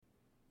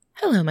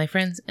Hello, my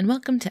friends, and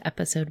welcome to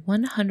episode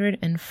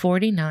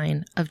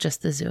 149 of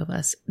Just the Zoo of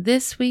Us.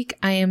 This week,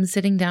 I am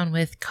sitting down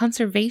with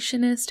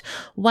conservationist,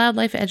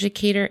 wildlife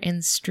educator,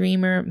 and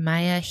streamer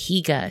Maya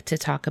Higa to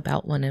talk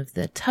about one of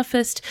the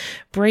toughest,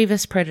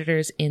 bravest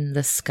predators in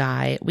the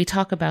sky. We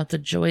talk about the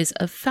joys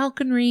of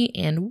falconry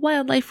and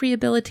wildlife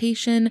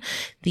rehabilitation,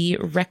 the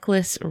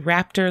reckless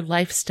raptor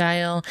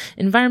lifestyle,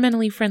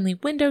 environmentally friendly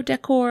window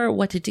decor,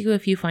 what to do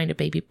if you find a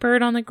baby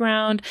bird on the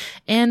ground,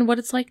 and what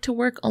it's like to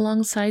work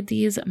alongside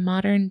these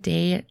modern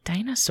day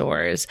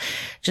dinosaurs.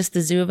 Just the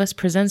Zoo of Us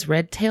presents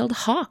Red-Tailed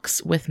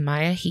Hawks with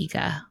Maya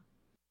Higa.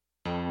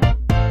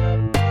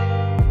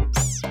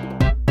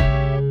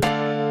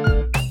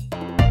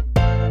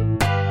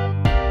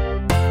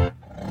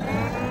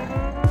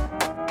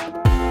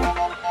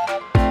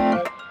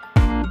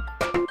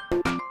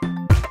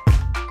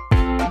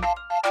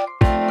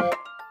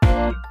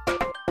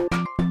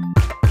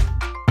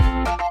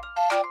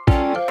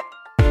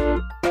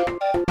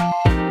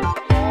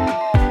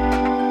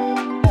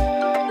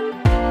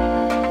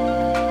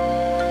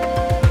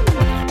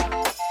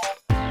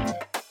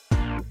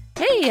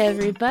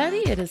 Everybody,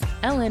 it is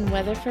Ellen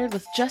Weatherford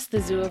with Just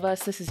the Zoo of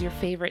Us. This is your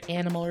favorite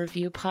animal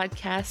review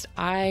podcast.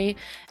 I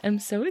am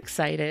so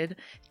excited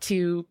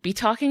to be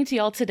talking to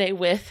y'all today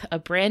with a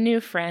brand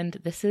new friend.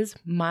 This is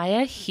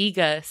Maya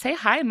Higa. Say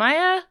hi,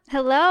 Maya.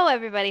 Hello,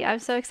 everybody. I'm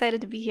so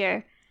excited to be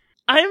here.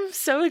 I'm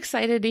so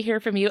excited to hear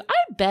from you.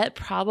 I bet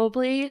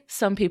probably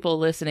some people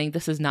listening,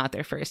 this is not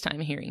their first time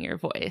hearing your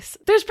voice.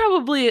 There's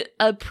probably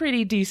a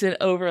pretty decent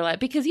overlap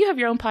because you have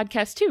your own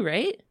podcast too,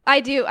 right? I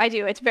do.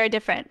 It's very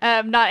different.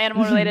 Not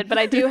animal related, but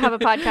I do have a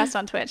podcast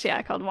on Twitch,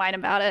 called Whine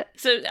About It.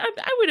 So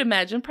I would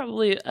imagine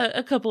probably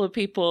a couple of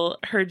people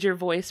heard your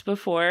voice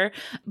before,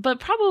 but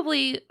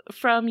probably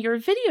from your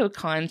video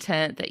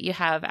content that you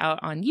have out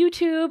on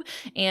YouTube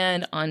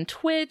and on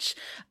Twitch.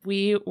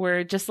 We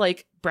were just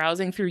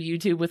browsing through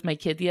YouTube with my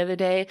kid the other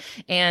day,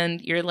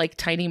 and your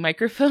tiny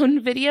microphone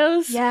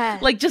videos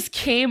just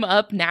came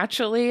up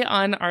naturally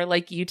on our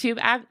YouTube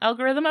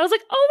algorithm. I was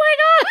like, oh my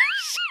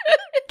gosh.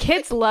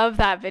 Kids love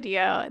that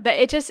video.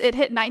 It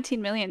hit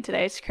 19 million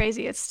today. It's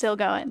crazy. It's still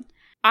going.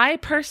 I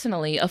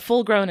personally, a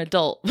full-grown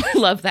adult,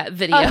 love that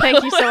video. Oh,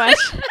 thank you so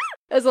much.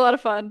 It was a lot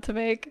of fun to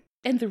make.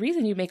 And the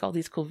reason you make all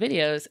these cool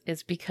videos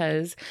is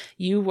because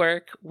you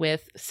work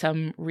with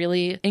some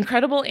really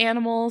incredible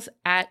animals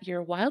at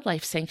your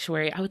wildlife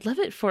sanctuary. I would love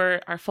it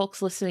for our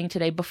folks listening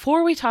today,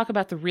 before we talk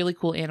about the really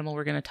cool animal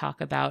we're going to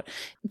talk about,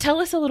 tell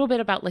us a little bit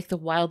about the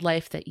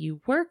wildlife that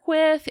you work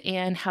with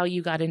and how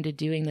you got into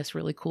doing this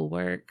really cool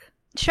work.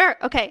 Sure.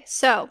 Okay.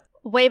 So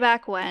way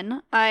back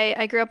when,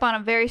 I grew up on a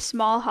very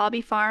small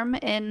hobby farm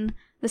in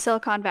the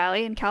Silicon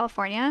Valley in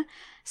California.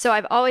 So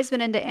I've always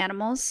been into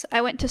animals.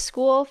 I went to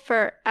school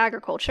for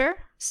agriculture,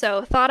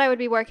 so thought I would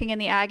be working in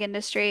the ag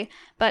industry,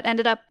 but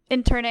ended up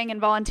interning and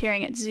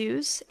volunteering at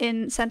zoos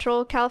in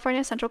Central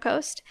California, Central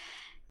Coast.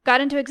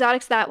 Got into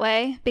exotics that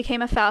way,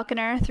 became a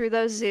falconer through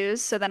those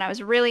zoos. So then I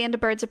was really into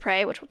birds of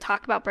prey, which we'll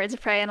talk about birds of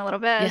prey in a little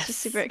bit. Yes. It's just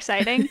super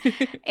exciting.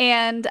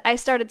 And I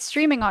started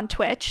streaming on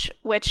Twitch,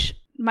 which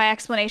my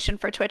explanation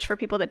for Twitch for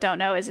people that don't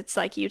know is it's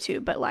like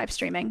YouTube, but live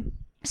streaming.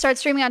 Started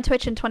streaming on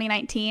Twitch in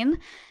 2019.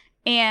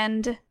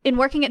 And in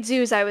working at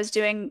zoos, I was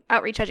doing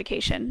outreach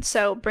education.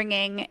 So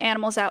bringing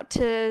animals out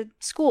to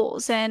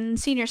schools and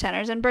senior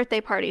centers and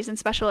birthday parties and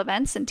special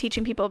events and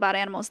teaching people about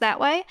animals that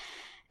way.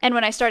 And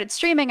when I started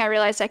streaming, I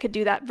realized I could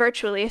do that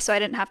virtually. So I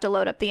didn't have to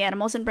load up the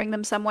animals and bring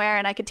them somewhere.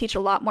 And I could teach a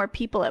lot more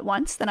people at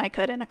once than I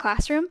could in a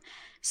classroom.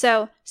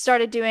 So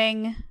started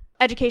doing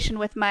education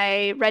with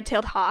my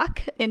red-tailed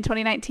hawk in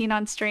 2019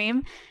 on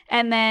stream.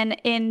 And then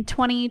in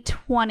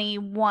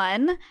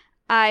 2021,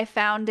 I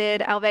founded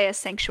Alveus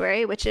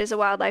Sanctuary, which is a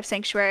wildlife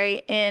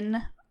sanctuary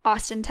in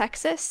Austin,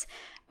 Texas.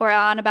 We're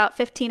on about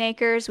 15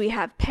 acres. We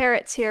have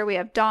parrots here. We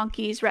have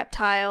donkeys,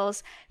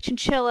 reptiles,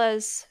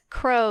 chinchillas,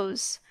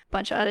 crows,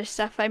 bunch of other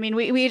stuff. I mean,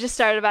 we just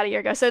started about a year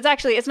ago. So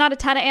it's not a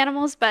ton of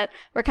animals, but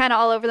we're kind of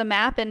all over the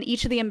map. And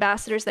each of the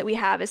ambassadors that we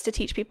have is to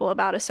teach people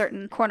about a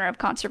certain corner of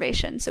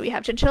conservation. So we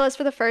have chinchillas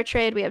for the fur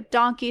trade. We have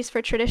donkeys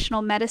for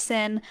traditional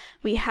medicine.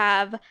 We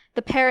have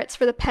the parrots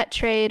for the pet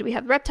trade. We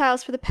have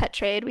reptiles for the pet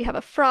trade. We have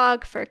a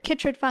frog for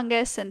chytrid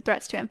fungus and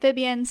threats to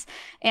amphibians.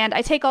 And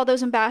I take all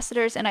those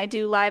ambassadors and I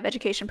do live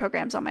education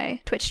programs on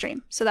my Twitch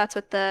stream. So that's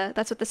what the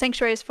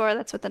sanctuary is for.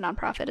 That's what the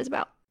nonprofit is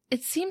about.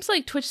 It seems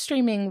like Twitch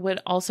streaming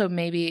would also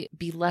maybe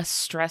be less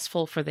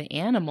stressful for the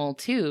animal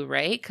too,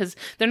 right? Because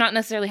they're not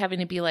necessarily having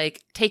to be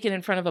taken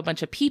in front of a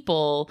bunch of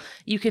people.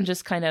 You can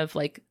just kind of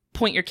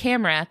point your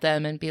camera at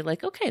them and be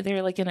okay,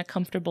 they're in a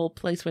comfortable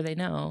place where they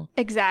know.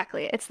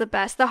 Exactly. It's the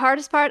best. The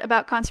hardest part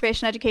about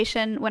conservation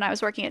education when I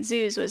was working at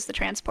zoos was the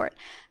transport.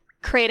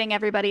 Crating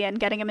everybody and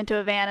getting them into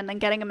a van and then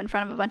getting them in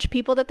front of a bunch of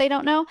people that they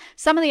don't know.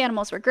 Some of the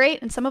animals were great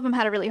and some of them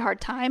had a really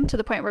hard time to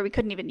the point where we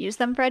couldn't even use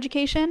them for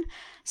education.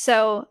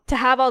 So to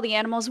have all the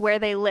animals where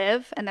they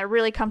live and they're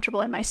really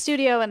comfortable in my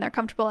studio and they're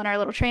comfortable in our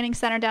little training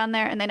center down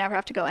there and they never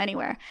have to go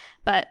anywhere.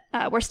 but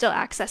we're still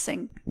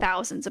accessing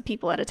thousands of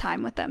people at a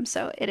time with them.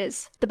 So it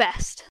is the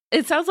best.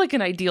 It sounds like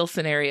an ideal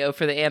scenario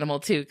for the animal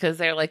too, because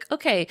they're like,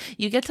 okay,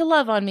 you get to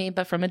love on me,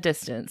 but from a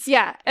distance.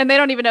 Yeah. And they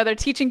don't even know they're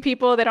teaching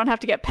people. They don't have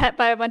to get pet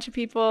by a bunch of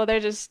people. They're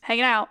just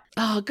hanging out.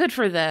 Oh, good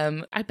for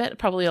them. I bet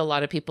probably a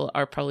lot of people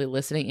are probably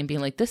listening and being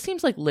like, this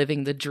seems like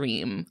living the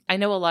dream. I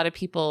know a lot of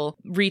people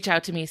reach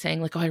out to me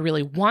saying like, oh, I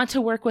really want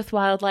to work with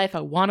wildlife.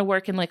 I want to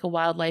work in like a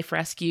wildlife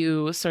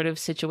rescue sort of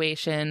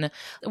situation.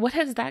 What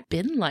has that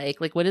been like?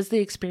 Like, what is the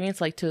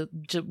experience like to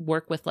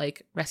work with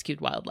like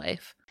rescued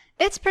wildlife?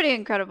 It's pretty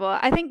incredible.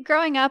 I think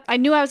growing up, I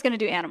knew I was going to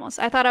do animals.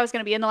 I thought I was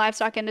going to be in the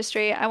livestock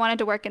industry. I wanted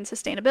to work in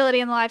sustainability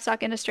in the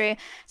livestock industry.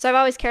 So I've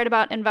always cared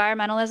about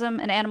environmentalism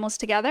and animals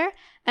together.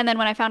 And then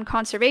when I found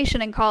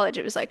conservation in college,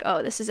 it was like,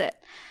 oh, this is it.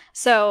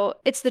 So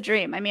it's the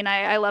dream. I mean,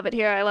 I love it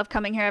here. I love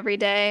coming here every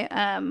day.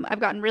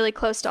 I've gotten really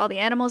close to all the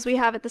animals we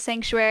have at the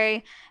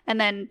sanctuary. And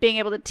then being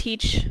able to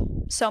teach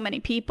so many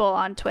people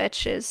on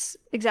Twitch is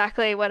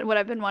exactly what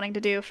I've been wanting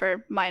to do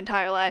for my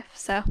entire life.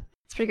 So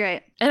it's pretty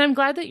great. And I'm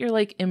glad that you're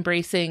like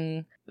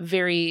embracing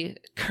very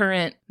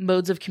current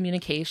modes of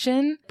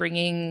communication,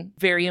 bringing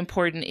very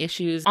important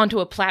issues onto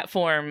a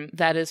platform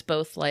that is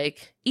both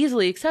like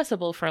easily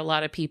accessible for a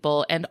lot of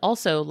people and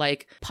also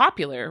like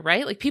popular,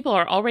 right? Like people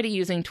are already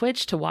using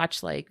Twitch to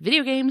watch like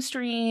video game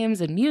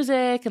streams and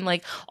music and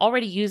like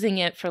already using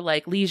it for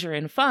like leisure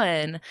and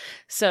fun.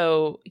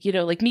 So, you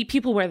know, like meet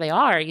people where they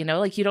are, you know,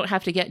 like you don't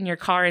have to get in your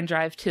car and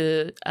drive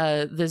to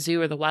the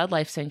zoo or the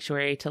wildlife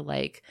sanctuary to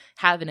like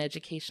have an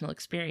educational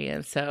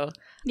experience. So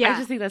yeah. I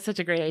just think that's such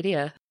a great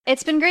idea.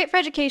 It's been great for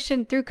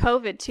education through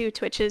COVID too.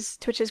 Twitch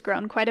has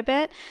grown quite a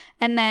bit.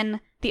 And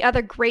then the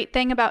other great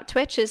thing about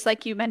Twitch is,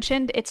 like you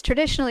mentioned, it's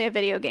traditionally a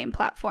video game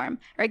platform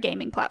or a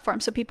gaming platform.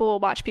 So people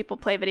will watch people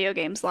play video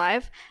games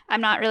live.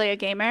 I'm not really a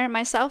gamer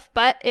myself,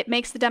 but it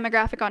makes the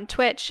demographic on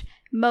Twitch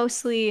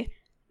mostly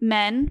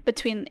men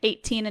between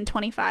 18 and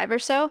 25 or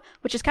so,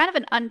 which is kind of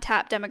an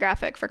untapped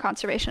demographic for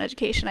conservation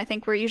education. I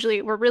think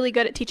we're really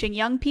good at teaching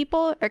young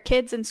people or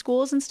kids in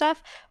schools and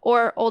stuff,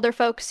 or older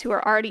folks who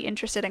are already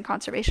interested in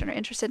conservation or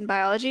interested in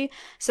biology.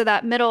 So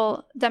that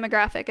middle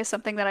demographic is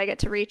something that I get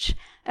to reach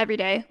every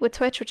day with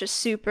Twitch, which is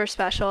super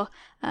special.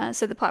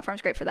 So the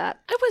platform's great for that.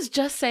 I was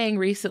just saying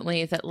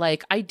recently that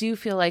like I do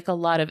feel like a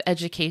lot of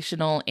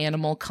educational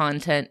animal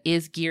content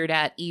is geared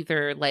at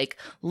either like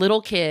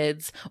little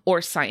kids or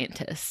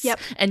scientists. Yep.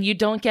 And you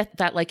don't get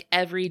that like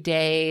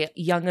everyday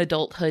young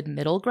adulthood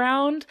middle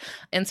ground.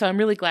 And so I'm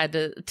really glad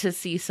to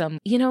see some,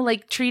 you know,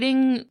 like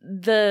treating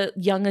the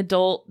young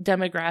adult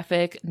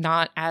demographic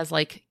not as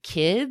like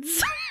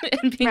kids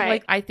and being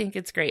like, I think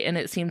it's great. And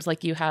it seems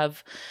like you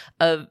have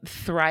a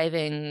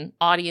thriving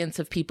audience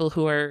of people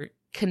who are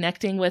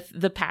connecting with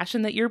the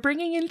passion that you're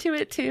bringing into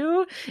it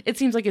too. It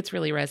seems like it's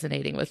really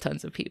resonating with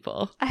tons of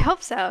people. I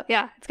hope so.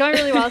 Yeah, it's going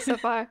really well so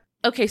far.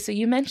 Okay, so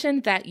you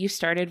mentioned that you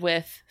started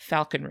with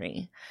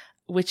falconry,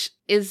 which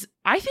is,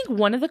 I think,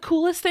 one of the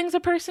coolest things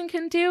a person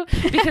can do,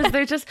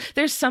 because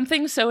there's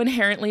something so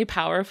inherently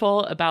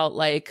powerful about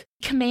like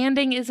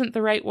commanding isn't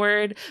the right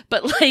word,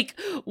 but like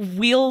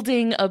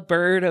wielding a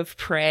bird of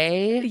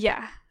prey.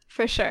 Yeah,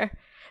 for sure.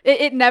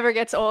 It never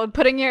gets old.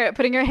 Putting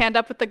your hand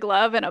up with the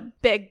glove and a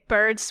big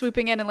bird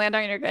swooping in and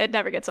landing on your, it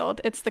never gets old.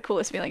 It's the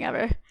coolest feeling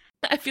ever.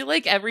 I feel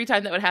like every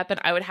time that would happen,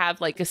 I would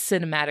have like a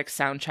cinematic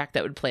soundtrack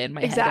that would play in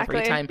my head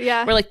every time.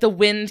 Yeah. Where like the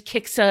wind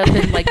kicks up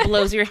and like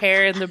blows your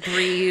hair in the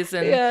breeze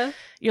and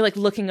you're like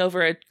looking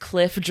over a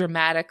cliff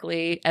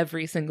dramatically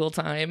every single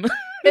time.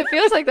 It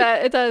feels like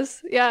that. It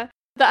does. Yeah.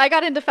 I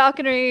got into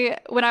falconry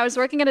when I was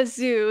working at a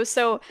zoo.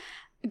 So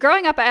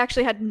growing up, I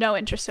actually had no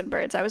interest in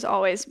birds. I was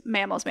always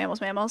mammals,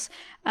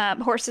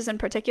 horses in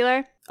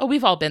particular. Oh,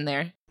 we've all been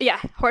there.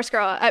 Yeah, horse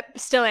girl. I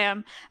still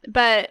am.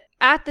 But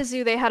at the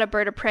zoo, they had a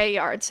bird of prey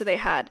yard. So they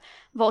had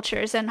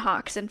vultures and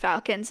hawks and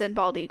falcons and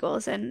bald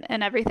eagles and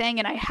everything.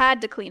 And I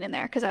had to clean in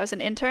there because I was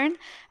an intern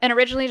and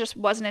originally just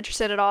wasn't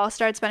interested at all.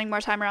 Started spending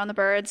more time around the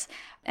birds.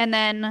 And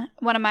then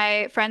one of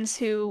my friends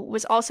who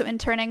was also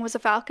interning was a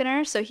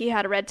falconer. So he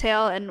had a red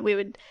tail and we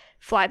would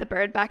fly the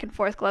bird back and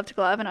forth glove to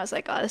glove. And I was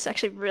like, oh, this is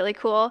actually really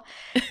cool.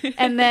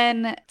 And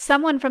then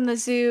someone from the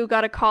zoo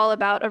got a call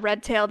about a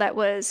red tail that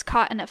was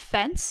caught in a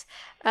fence,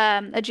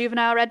 a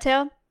juvenile red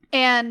tail.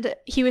 And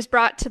he was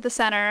brought to the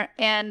center,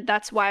 and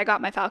that's why I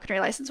got my falconry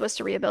license, was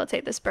to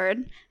rehabilitate this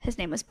bird. His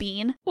name was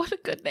Bean. What a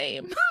good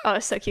name. Oh,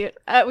 so cute.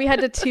 We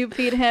had to tube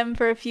feed him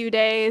for a few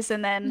days,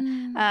 and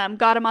then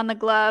got him on the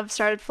glove,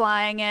 started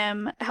flying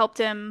him, helped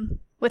him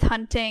with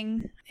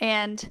hunting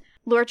and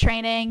lure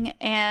training,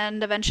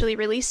 and eventually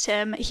released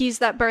him. He's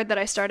that bird that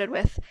I started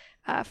with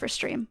for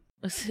stream.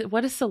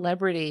 What a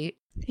celebrity.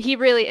 He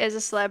really is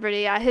a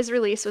celebrity. Yeah, his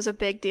release was a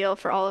big deal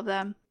for all of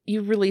them.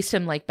 You released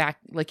him like back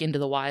like into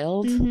the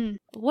wild.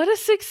 Mm-hmm. What a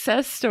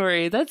success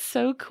story. That's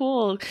so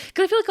cool.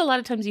 Because I feel like a lot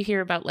of times you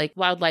hear about like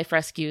wildlife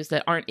rescues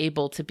that aren't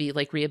able to be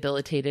like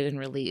rehabilitated and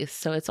released.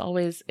 So it's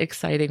always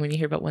exciting when you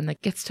hear about one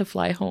that gets to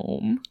fly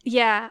home.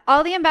 Yeah.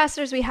 All the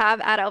ambassadors we have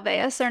at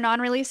Alveus are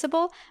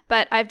non-releasable,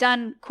 but I've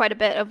done quite a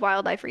bit of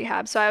wildlife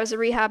rehab. So I was a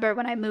rehabber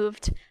when I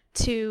moved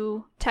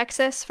to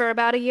Texas for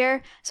about a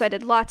year. So I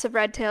did lots of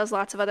red tails,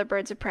 lots of other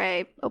birds of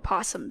prey,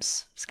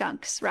 opossums,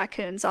 skunks,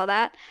 raccoons, all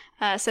that.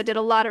 So I did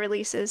a lot of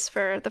releases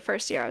for the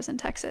first year I was in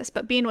Texas.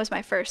 But Bean was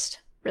my first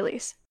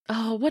release.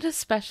 Oh, what a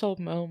special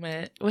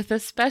moment with a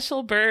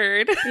special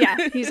bird.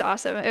 Yeah, he's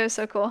awesome. It was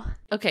so cool.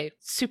 Okay,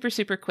 super,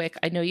 super quick.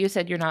 I know you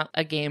said you're not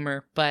a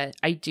gamer, but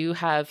I do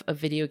have a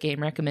video game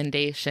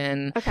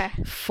recommendation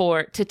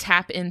to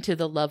tap into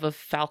the love of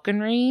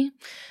falconry.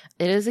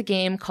 It is a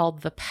game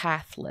called The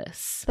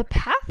Pathless. The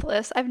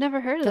Pathless? I've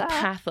never heard of that. The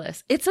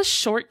Pathless. It's a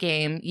short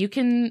game. You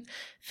can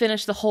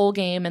finish the whole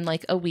game in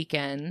like a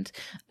weekend.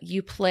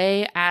 You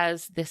play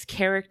as this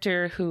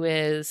character who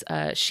is,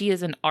 she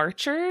is an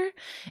archer,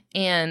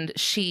 and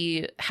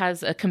she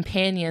has a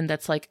companion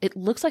that's like, it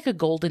looks like a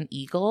golden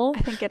eagle.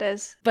 I think it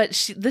is. But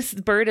this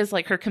bird is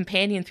like her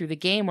companion through the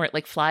game, where it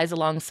like flies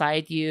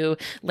alongside you,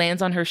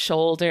 lands on her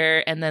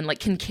shoulder, and then like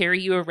can carry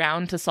you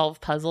around to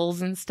solve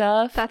puzzles and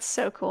stuff. That's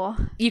so cool.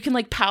 You can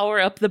like power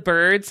up the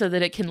bird so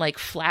that it can like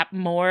flap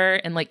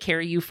more and like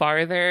carry you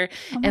farther.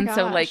 Oh my gosh.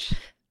 So like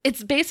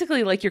it's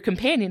basically like your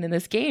companion in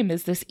this game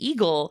is this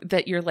eagle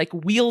that you're like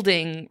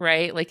wielding,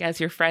 right? Like as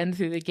your friend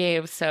through the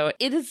game. So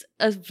it is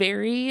a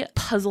very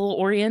puzzle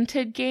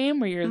oriented game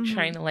where you're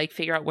trying to like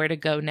figure out where to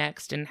go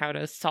next and how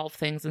to solve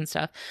things and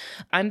stuff.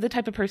 I'm the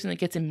type of person that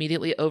gets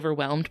immediately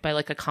overwhelmed by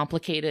like a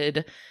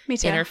complicated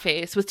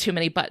interface with too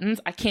many buttons.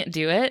 I can't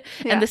do it.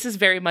 Yeah. And this is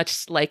very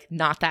much like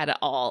not that at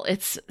all.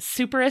 It's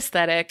super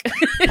aesthetic.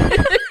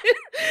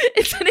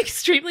 It's an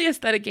extremely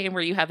aesthetic game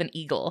where you have an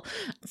eagle.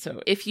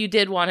 So if you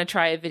did want to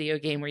try a video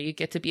game where you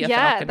get to be a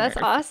falconer. Yeah, that's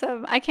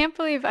awesome. I can't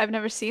believe I've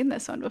never seen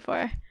this one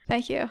before.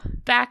 Thank you.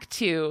 Back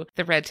to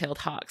the red-tailed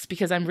hawks,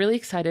 because I'm really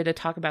excited to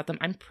talk about them.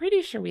 I'm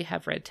pretty sure we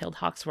have red-tailed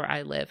hawks where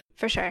I live.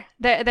 For sure.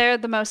 They're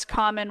the most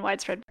common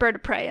widespread bird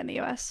of prey in the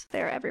U.S.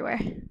 They're everywhere.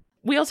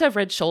 We also have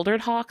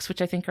red-shouldered hawks,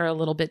 which I think are a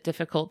little bit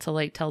difficult to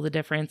like tell the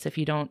difference if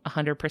you don't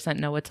 100%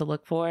 know what to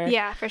look for.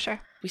 Yeah, for sure.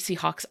 We see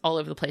hawks all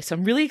over the place. So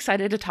I'm really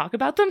excited to talk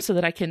about them so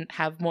that I can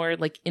have more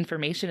like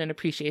information and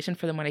appreciation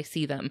for them when I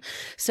see them.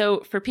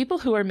 So for people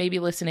who are maybe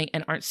listening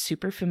and aren't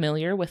super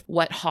familiar with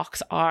what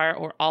hawks are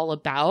or all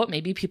about,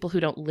 maybe people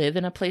who don't live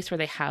in a place where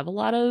they have a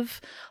lot of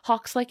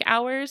hawks like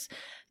ours,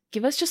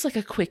 give us just like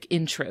a quick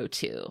intro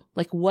to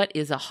like, what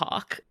is a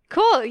hawk?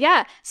 Cool.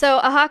 Yeah. So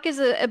a hawk is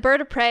a bird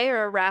of prey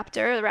or a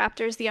raptor. The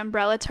raptor is the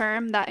umbrella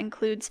term that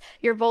includes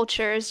your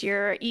vultures,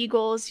 your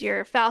eagles,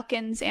 your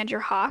falcons, and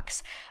your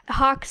hawks.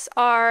 Hawks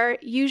are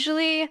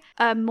usually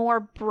a more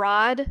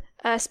broad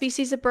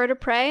species of bird of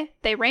prey.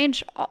 They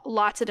range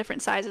lots of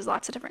different sizes,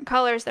 lots of different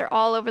colors. They're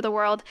all over the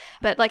world.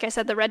 But like I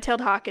said, the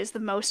red-tailed hawk is the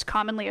most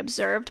commonly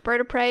observed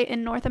bird of prey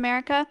in North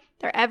America.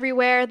 They're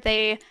everywhere.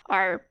 They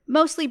are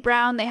mostly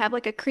brown. They have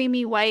like a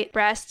creamy white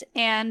breast.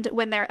 And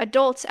when they're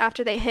adults,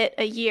 after they hit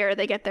a year,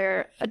 they get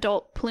their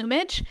adult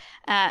plumage.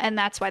 And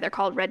that's why they're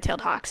called red-tailed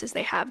hawks, is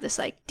they have this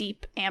like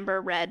deep amber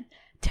red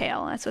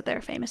tail. That's what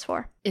they're famous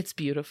for. It's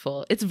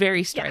beautiful. It's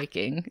very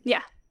striking.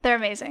 Yeah. They're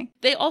amazing.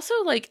 They also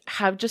like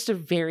have just a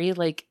very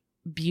like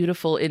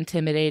beautiful,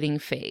 intimidating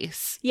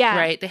face. Yeah.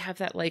 Right? They have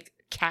that like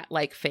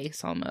cat-like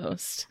face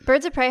almost.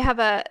 Birds of prey have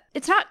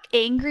it's not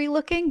angry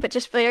looking, but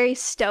just very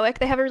stoic.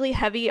 They have a really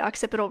heavy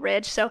occipital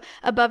ridge. So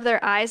above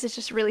their eyes, it's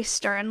just really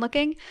stern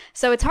looking.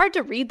 So it's hard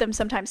to read them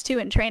sometimes too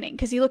in training,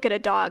 because you look at a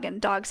dog and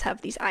dogs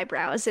have these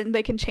eyebrows and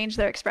they can change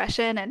their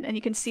expression and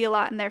you can see a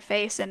lot in their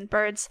face, and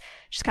birds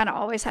just kind of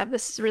always have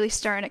this really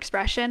stern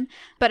expression,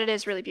 but it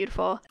is really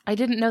beautiful. I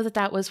didn't know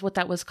that was what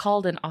that was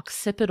called, an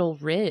occipital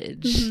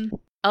ridge. Mm-hmm.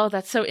 Oh,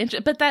 that's so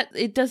interesting. But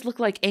it does look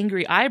like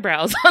angry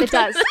eyebrows on It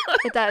does.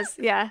 It does,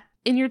 yeah.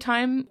 In your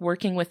time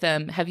working with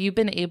them, have you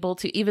been able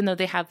to, even though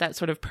they have that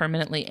sort of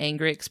permanently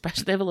angry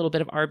expression, they have a little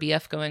bit of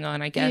RBF going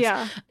on, I guess.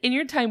 Yeah. In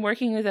your time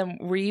working with them,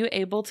 were you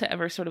able to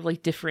ever sort of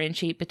like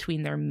differentiate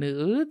between their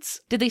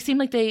moods? Did they seem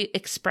like they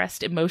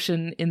expressed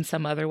emotion in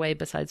some other way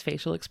besides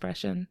facial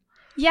expression?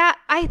 Yeah,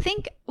 I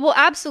think, well,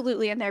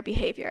 absolutely in their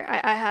behavior.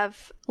 I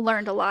have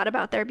learned a lot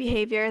about their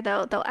behavior.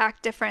 They'll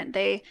act different.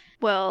 They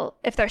will,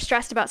 if they're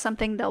stressed about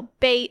something, they'll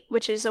bait,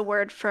 which is a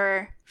word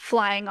for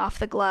flying off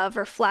the glove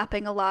or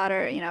flapping a lot,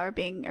 or or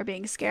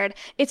being scared.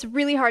 It's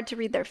really hard to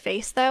read their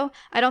face though.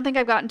 I don't think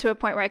I've gotten to a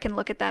point where I can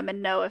look at them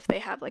and know if they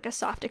have like a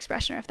soft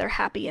expression or if they're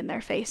happy in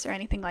their face or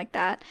anything like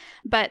that.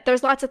 But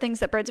there's lots of things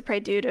that birds of prey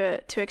do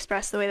to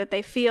express the way that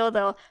they feel.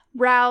 They'll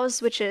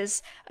rouse, which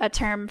is a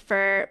term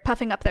for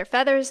puffing up their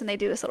feathers, and they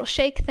do this little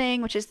shake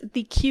thing, which is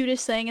the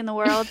cutest thing in the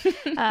world.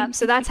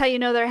 So that's how you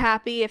know they're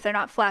happy. If they're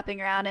not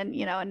flapping around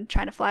and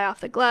trying to fly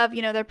off the glove,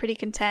 they're pretty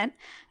content.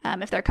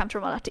 If they're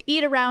comfortable enough to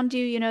eat around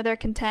you, they're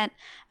content.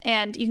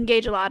 And you can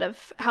gauge a lot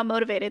of how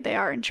motivated they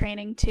are in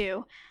training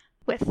too,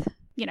 with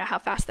how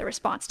fast their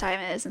response time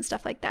is and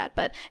stuff like that.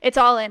 But it's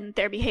all in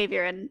their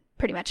behavior and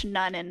pretty much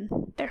none in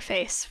their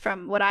face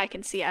from what I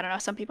can see. I don't know.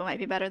 Some people might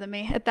be better than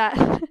me at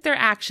that. Their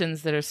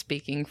actions that are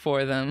speaking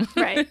for them.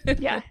 Right.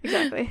 Yeah,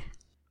 exactly.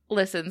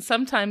 Listen,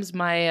 sometimes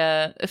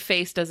my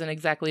face doesn't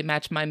exactly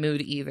match my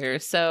mood either.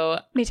 So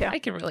me too. I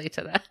can relate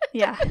to that.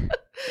 Yeah.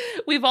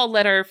 We've all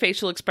let our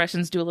facial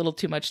expressions do a little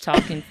too much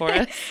talking for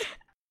us.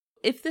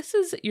 If this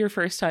is your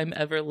first time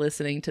ever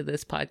listening to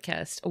this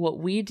podcast, what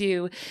we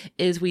do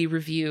is we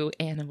review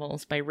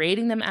animals by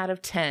rating them out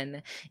of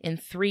 10 in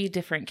 3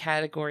 different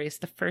categories,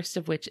 the first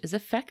of which is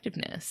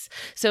effectiveness.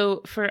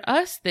 So for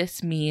us,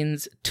 this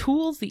means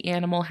tools the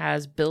animal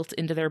has built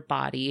into their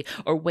body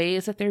or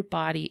ways that their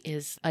body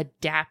is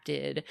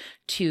adapted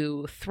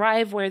to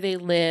thrive where they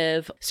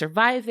live,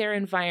 survive their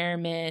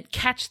environment,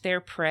 catch their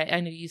prey. I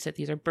know you said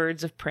these are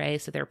birds of prey,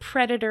 so they're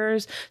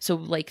predators. So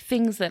like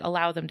things that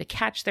allow them to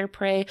catch their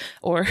prey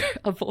or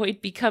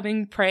avoid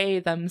becoming prey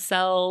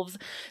themselves.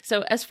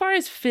 So as far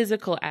as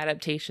physical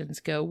adaptations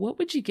go, what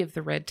would you give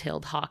the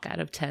red-tailed hawk out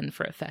of 10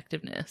 for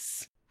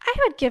effectiveness? I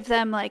would give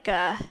them like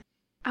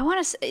I want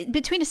to say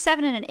between a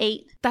 7 and an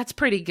 8. That's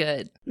pretty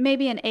good.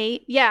 Maybe an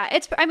 8. Yeah,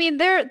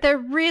 they're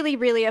really,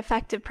 really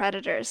effective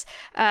predators.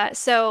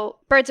 So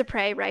birds of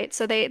prey, right?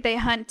 So they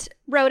hunt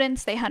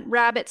rodents, they hunt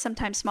rabbits,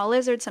 sometimes small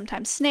lizards,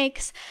 sometimes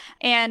snakes,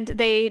 and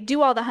they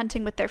do all the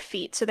hunting with their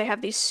feet. So they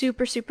have these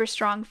super, super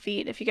strong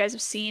feet. If you guys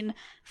have seen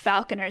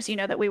falconers, you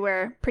know that we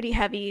wear pretty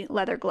heavy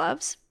leather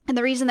gloves. And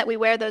the reason that we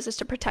wear those is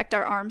to protect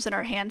our arms and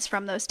our hands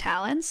from those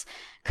talons.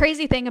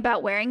 Crazy thing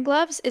about wearing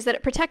gloves is that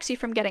it protects you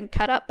from getting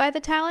cut up by the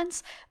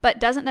talons, but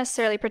doesn't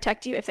necessarily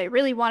protect you if they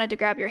really wanted to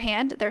grab your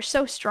hand. They're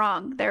so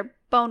strong. They're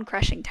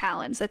bone-crushing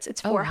talons.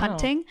 It's for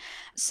hunting.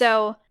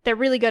 So they're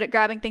really good at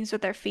grabbing things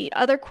with their feet.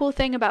 Other cool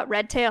thing about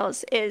red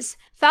tails is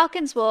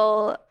falcons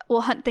will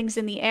hunt things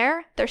in the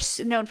air. They're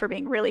known for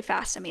being really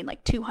fast. I mean,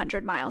 like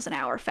 200 miles an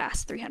hour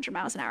fast, 300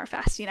 miles an hour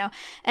fast,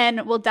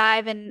 and will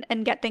dive and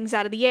get things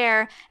out of the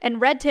air. And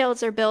red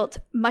tails are built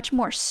much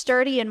more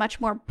sturdy and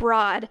much more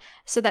broad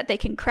so that they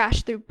can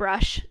crash through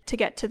brush to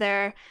get to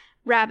their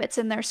rabbits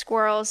and their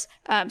squirrels.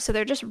 So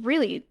they're just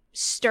really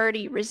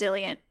sturdy,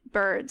 resilient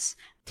birds.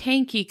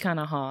 Tanky kind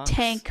of hawk.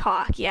 Tank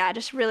hawk, yeah,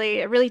 just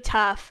really, really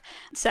tough.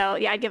 So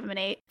yeah, I'd give them an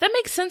 8. That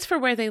makes sense for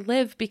where they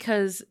live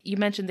because you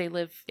mentioned they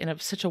live in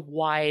such a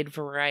wide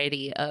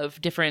variety of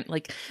different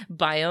like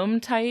biome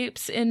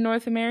types in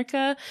North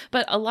America.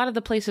 But a lot of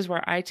the places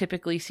where I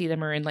typically see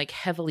them are in like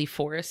heavily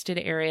forested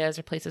areas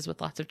or places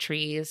with lots of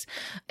trees.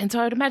 And so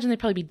I would imagine they'd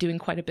probably be doing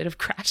quite a bit of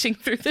crashing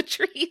through the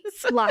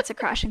trees. Lots of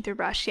crashing through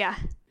brush, yeah.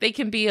 They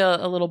can be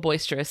a little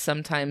boisterous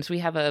sometimes. We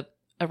have a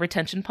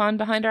retention pond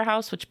behind our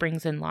house, which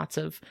brings in lots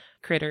of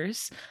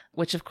critters,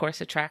 which of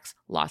course attracts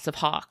lots of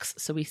hawks.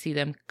 So we see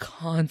them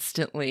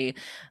constantly.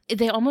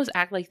 They almost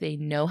act like they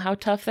know how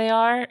tough they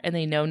are and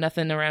they know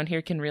nothing around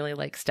here can really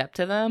like step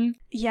to them.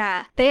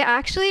 Yeah, they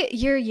actually,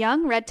 your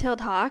young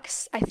red-tailed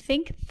hawks, I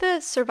think the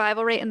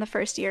survival rate in the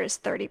first year is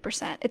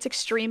 30%. It's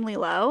extremely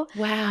low.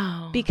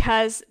 Wow.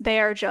 Because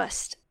they are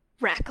just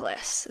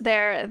reckless.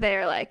 They're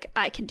like,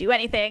 I can do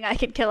anything, I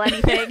can kill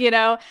anything,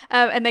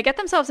 and they get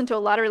themselves into a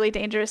lot of really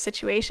dangerous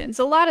situations.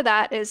 A lot of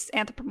that is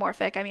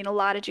anthropomorphic. I mean, a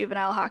lot of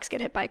juvenile hawks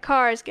get hit by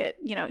cars, get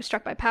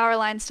struck by power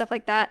lines, stuff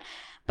like that,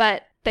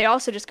 but they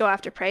also just go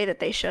after prey that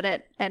they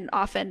shouldn't, and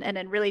often and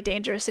in really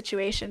dangerous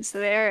situations. So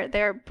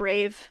they're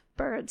brave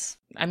birds.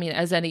 I mean,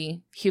 as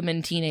any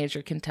human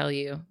teenager can tell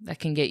you, that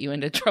can get you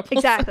into trouble.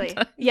 Exactly.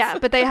 Sometimes. Yeah,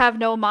 but they have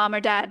no mom or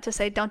dad to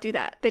say, don't do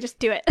that. They just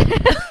do it.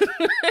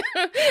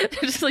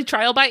 They're just like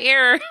trial by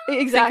error.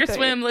 Exactly. Sink or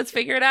swim, let's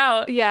figure it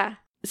out. Yeah.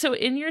 So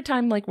in your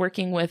time like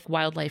working with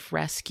wildlife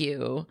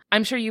rescue,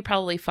 I'm sure you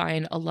probably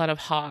find a lot of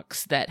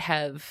hawks that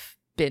have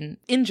been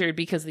injured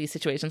because of these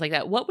situations like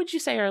that. What would you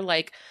say are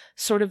like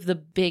sort of the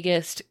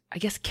biggest, I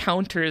guess,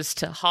 counters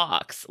to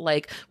hawks?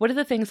 Like, what are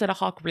the things that a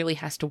hawk really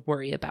has to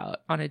worry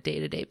about on a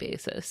day-to-day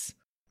basis?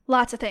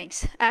 Lots of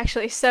things,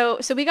 actually. So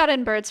we got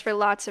in birds for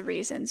lots of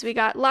reasons. We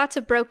got lots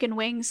of broken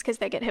wings because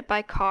they get hit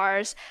by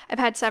cars. I've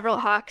had several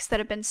hawks that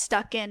have been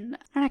stuck in,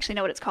 I don't actually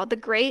know what it's called, the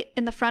grate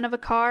in the front of a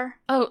car.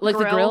 Oh, like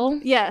the grill?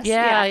 Yes.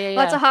 Yeah.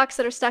 Lots of hawks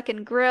that are stuck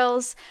in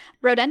grills.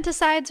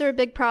 Rodenticides are a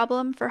big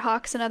problem for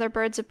hawks and other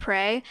birds of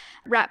prey.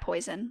 Rat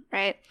poison,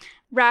 right?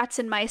 Rats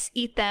and mice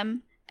eat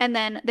them, and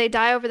then they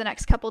die over the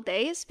next couple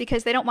days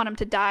because they don't want them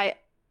to die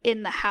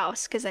in the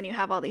house, because then you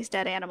have all these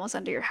dead animals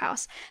under your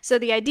house. So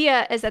the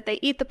idea is that they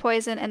eat the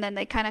poison and then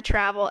they kind of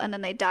travel and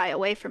then they die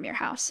away from your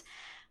house.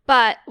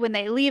 But when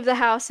they leave the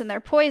house and they're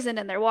poisoned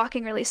and they're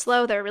walking really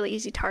slow, they're a really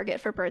easy target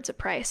for birds of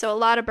prey. So a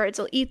lot of birds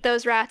will eat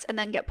those rats and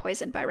then get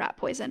poisoned by rat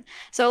poison.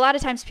 So a lot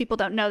of times people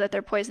don't know that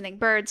they're poisoning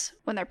birds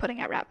when they're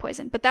putting out rat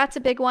poison. But that's a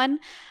big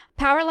one.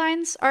 Power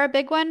lines are a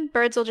big one.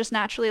 Birds will just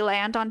naturally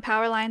land on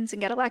power lines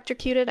and get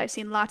electrocuted. I've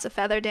seen lots of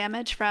feather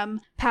damage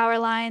from power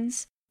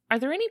lines. Are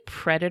there any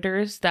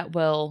predators that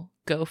will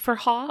go for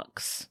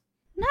hawks?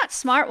 Not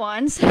smart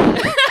ones.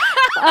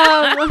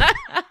 I'm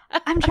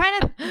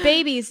trying to...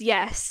 Babies,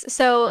 yes.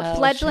 So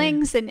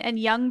fledglings and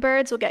young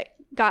birds will get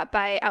got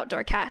by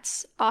outdoor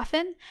cats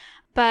often.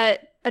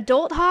 But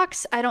adult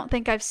hawks, I don't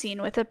think I've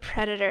seen with a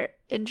predator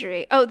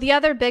injury. Oh, the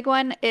other big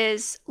one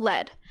is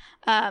lead.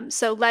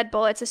 So lead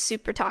bullets is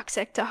super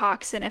toxic to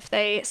hawks. And if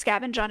they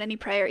scavenge on any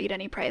prey or eat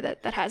any prey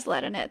that has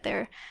lead in it,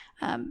 they're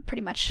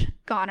pretty much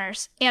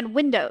goners. And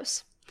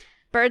windows.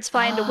 Birds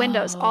fly into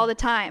windows all the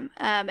time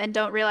and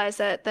don't realize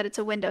that it's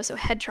a window. So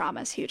head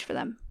trauma is huge for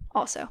them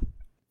also.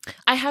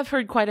 I have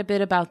heard quite a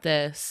bit about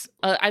this.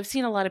 I've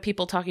seen a lot of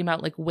people talking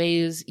about like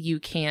ways you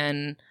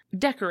can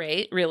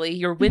decorate really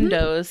your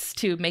windows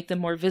to make them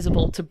more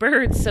visible to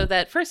birds so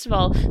that first of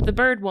all, the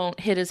bird won't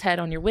hit his head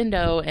on your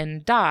window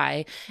and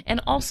die. And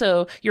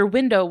also your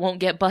window won't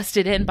get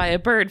busted in by a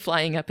bird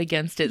flying up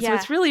against it. Yeah. So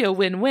it's really a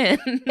win-win.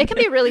 It can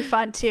be really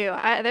fun too.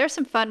 There's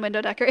some fun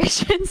window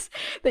decorations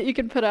that you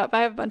can put up.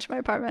 I have a bunch in my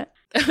apartment.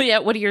 Oh yeah.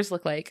 What do yours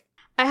look like?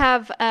 I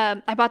have,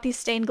 I bought these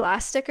stained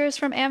glass stickers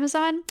from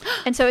Amazon.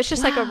 And so it's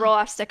just like a roll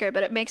off sticker,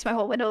 but it makes my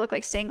whole window look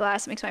like stained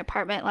glass. It makes my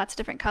apartment lots of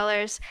different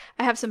colors.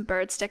 I have some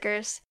bird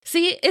stickers.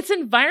 See, it's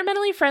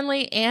environmentally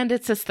friendly and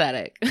it's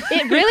aesthetic.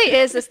 It really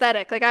is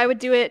aesthetic. Like I would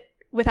do it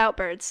without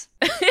birds,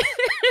 but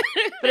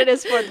it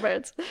is for the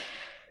birds.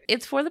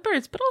 It's for the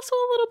birds, but also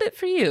a little bit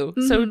for you.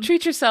 Mm-hmm. So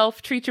treat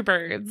yourself, treat your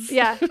birds.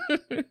 Yeah,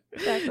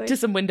 exactly. To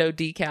some window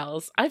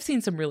decals. I've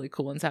seen some really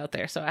cool ones out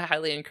there, so I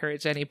highly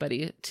encourage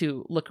anybody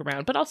to look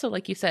around. But also,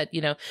 like you said,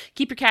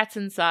 keep your cats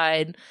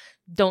inside.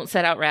 Don't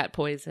set out rat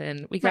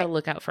poison. We got to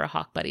look out for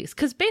hawk buddies.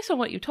 Because based on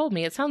what you told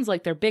me, it sounds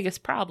like their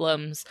biggest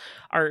problems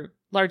are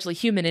largely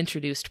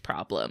human-introduced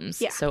problems.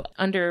 Yeah. So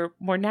under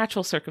more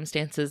natural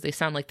circumstances, they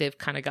sound like they've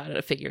kind of got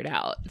it figured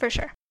out. For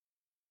sure.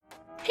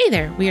 Hey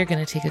there, we are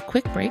going to take a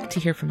quick break to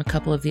hear from a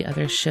couple of the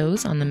other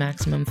shows on the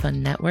Maximum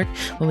Fun Network.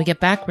 When we get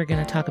back, we're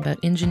going to talk about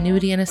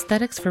ingenuity and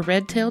aesthetics for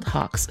red-tailed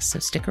hawks, so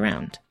stick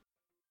around.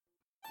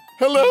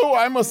 Hello,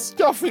 I'm a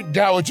stuffy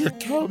dowager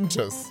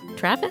countess.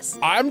 Travis?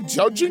 I'm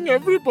judging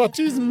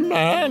everybody's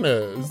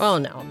manners. Oh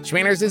no.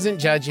 Schmanners isn't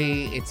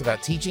judgy. It's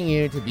about teaching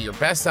you to be your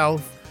best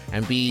self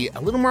and be a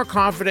little more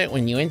confident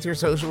when you enter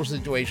social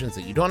situations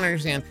that you don't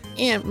understand,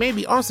 and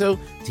maybe also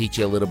teach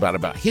you a little bit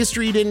about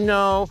history you didn't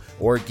know,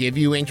 or give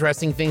you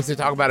interesting things to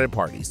talk about at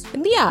parties.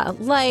 Yeah,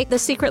 like The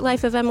Secret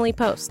Life of Emily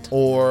Post.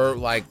 Or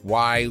like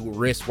why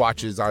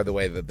wristwatches are the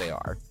way that they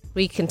are.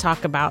 We can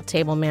talk about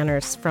table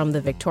manners from the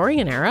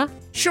Victorian era.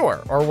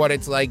 Sure, or what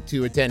it's like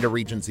to attend a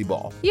Regency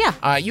ball.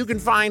 Yeah. You can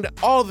find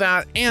all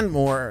that and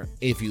more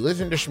if you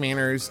listen to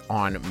Schmanners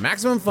on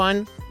Maximum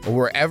Fun or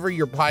wherever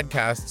your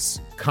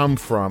podcasts come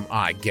from,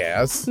 I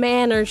guess.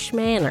 Manners,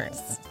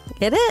 schmanners.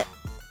 Get it?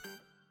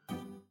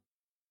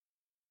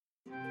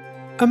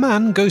 A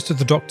man goes to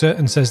the doctor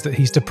and says that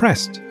he's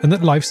depressed and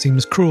that life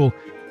seems cruel.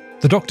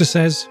 The doctor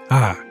says,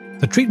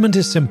 the treatment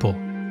is simple.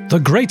 The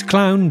great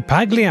clown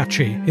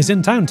Pagliacci is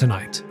in town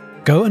tonight.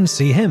 Go and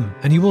see him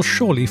and you will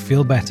surely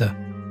feel better.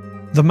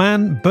 The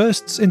man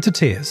bursts into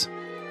tears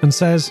and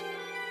says,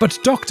 But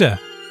doctor,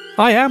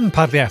 I am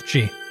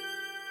Pagliacci.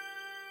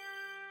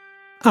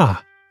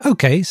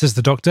 Okay, says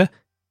the doctor.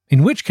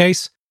 In which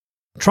case,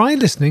 try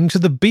listening to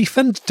the Beef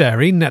and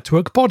Dairy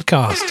Network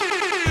podcast.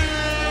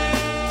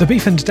 The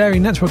Beef and Dairy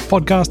Network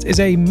podcast is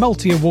a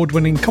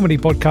multi-award-winning comedy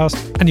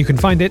podcast, and you can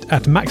find it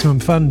at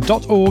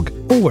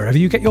MaximumFun.org or wherever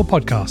you get your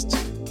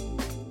podcasts.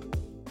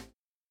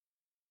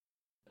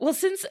 Well,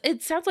 since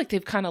it sounds like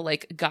they've kind of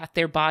like got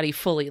their body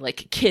fully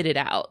like kitted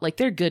out, like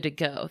they're good to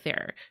go.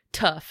 They're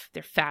tough,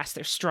 they're fast,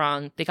 they're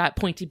strong. They got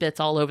pointy bits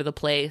all over the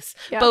place.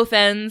 Yep. Both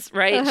ends,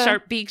 right? Uh-huh.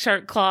 Sharp beak,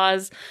 sharp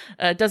claws.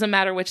 Doesn't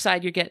matter which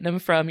side you're getting them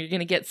from. You're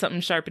going to get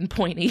something sharp and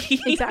pointy.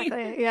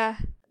 Exactly, yeah.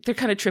 They're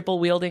kind of triple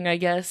wielding, I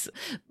guess.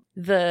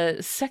 The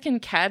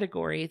second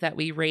category that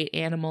we rate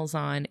animals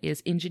on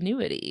is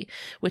ingenuity,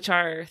 which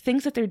are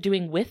things that they're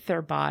doing with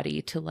their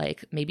body to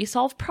like maybe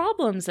solve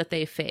problems that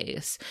they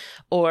face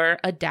or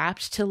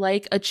adapt to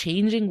like a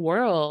changing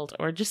world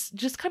or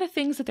just kind of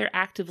things that they're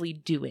actively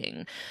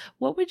doing.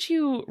 What would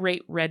you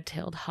rate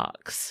red-tailed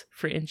hawks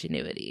for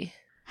ingenuity?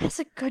 That's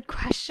a good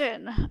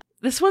question.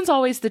 This one's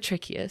always the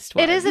trickiest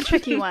one. It is a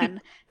tricky one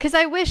because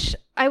I wish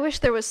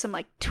there was some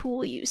like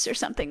tool use or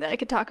something that I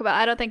could talk about.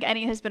 I don't think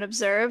any has been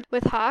observed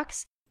with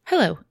hawks.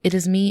 Hello, it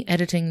is me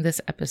editing this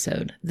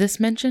episode.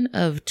 This mention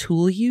of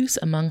tool use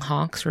among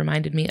hawks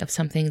reminded me of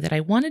something that I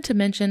wanted to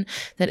mention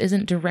that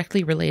isn't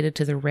directly related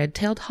to the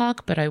red-tailed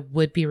hawk, but I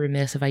would be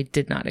remiss if I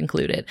did not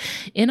include it.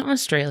 In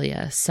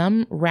Australia,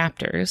 some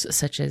raptors,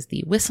 such as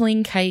the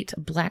whistling kite,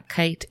 black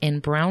kite,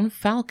 and brown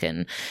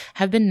falcon,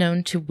 have been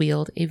known to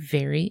wield a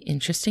very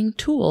interesting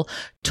tool,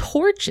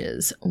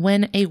 torches.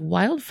 When a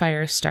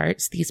wildfire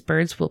starts, these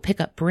birds will pick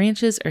up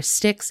branches or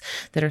sticks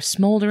that are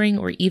smoldering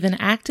or even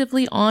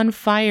actively on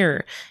fire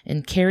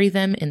and carry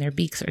them in their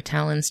beaks or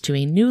talons to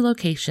a new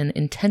location,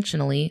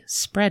 intentionally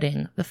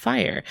spreading the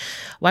fire.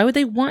 Why would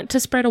they want to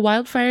spread a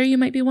wildfire, you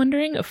might be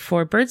wondering?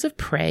 For birds of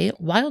prey,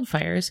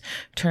 wildfires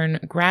turn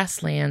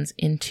grasslands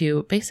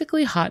into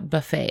basically hot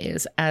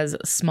buffets as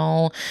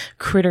small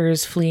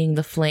critters fleeing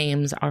the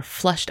flames are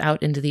flushed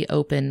out into the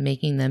open,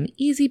 making them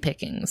easy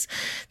pickings.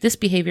 This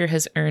behavior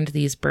has earned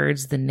these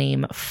birds the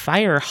name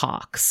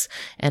firehawks,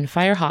 and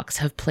firehawks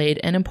have played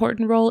an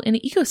important role in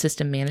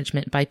ecosystem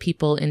management by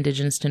people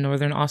indigenous to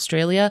northern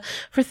Australia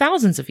for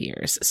thousands of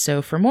years.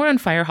 So for more on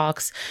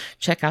firehawks,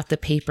 check out the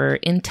paper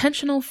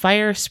Intentional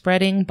Fire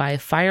Spreading by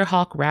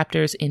Firehawk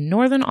Raptors in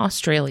Northern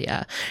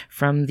Australia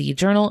from the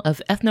Journal of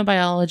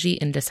Ethnobiology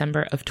in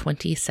December of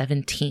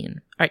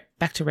 2017. All right,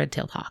 back to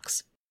red-tailed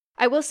hawks.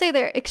 I will say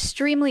they're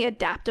extremely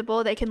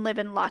adaptable. They can live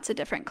in lots of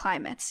different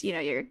climates. You know,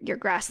 your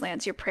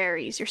grasslands, your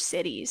prairies, your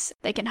cities.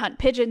 They can hunt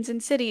pigeons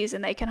in cities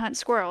and they can hunt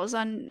squirrels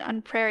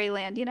on prairie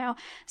land, you know.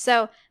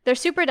 So they're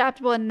super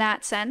adaptable in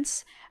that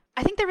sense.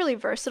 I think they're really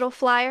versatile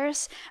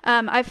flyers.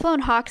 I've flown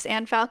hawks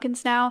and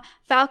falcons now.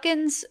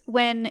 Falcons,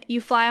 when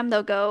you fly them,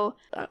 they'll go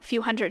a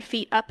few hundred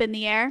feet up in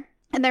the air.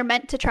 And they're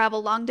meant to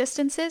travel long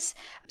distances,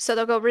 so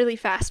they'll go really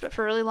fast, but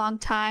for a really long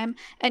time.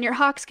 And your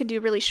hawks can do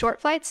really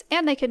short flights,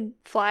 and they can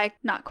fly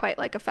not quite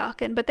like a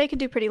falcon, but they can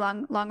do pretty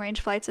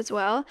long-range flights as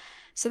well.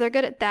 So they're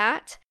good at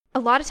that. A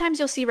lot of times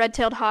you'll see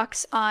red-tailed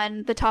hawks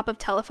on the top of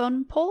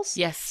telephone poles.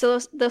 Yes. So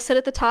they'll sit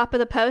at the top of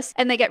the post,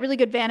 and they get really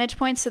good vantage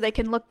points so they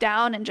can look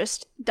down and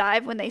just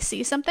dive when they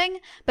see something.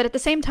 But at the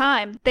same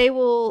time, they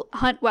will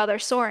hunt while they're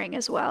soaring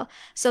as well.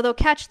 So they'll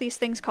catch these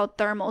things called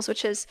thermals,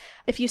 which is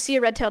if you see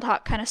a red-tailed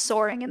hawk kind of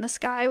soaring in the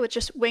sky with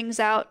just wings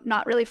out,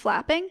 not really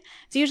flapping,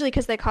 it's usually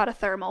because they caught a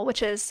thermal,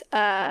 which is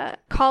a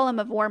column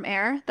of warm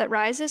air that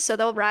rises. So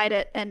they'll ride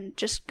it and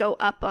just go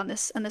up on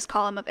this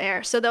column of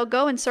air. So they'll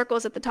go in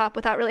circles at the top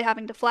without really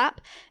having to flap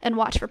and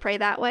watch for prey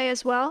that way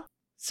as well.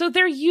 So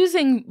they're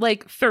using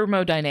like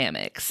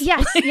thermodynamics.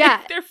 Yes, Like,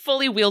 yeah. They're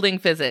fully wielding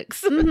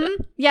physics.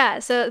 Mm-hmm. Yeah,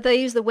 so they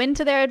use the wind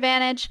to their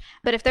advantage.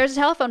 But if there's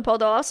a telephone pole,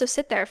 they'll also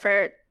sit there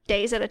for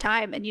days at a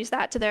time and use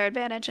that to their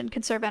advantage and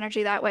conserve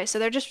energy that way. So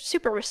they're just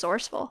super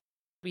resourceful.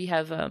 We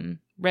have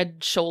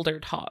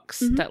red-shouldered hawks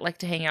that like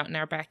to hang out in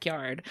our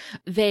backyard.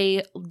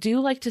 They do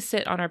like to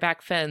sit on our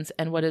back fence.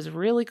 And what is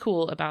really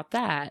cool about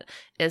that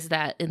is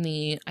that in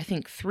the, I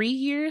think, 3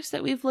 years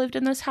that we've lived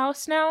in this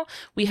house now,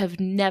 we have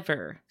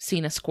never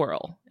seen a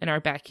squirrel in our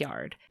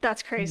backyard.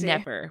 That's crazy.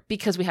 Never,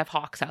 because we have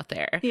hawks out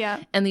there.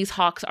 Yeah. And these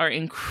hawks are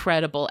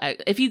incredible.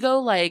 If you go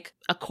like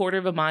a quarter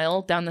of a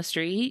mile down the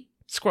street,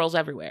 squirrels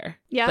everywhere.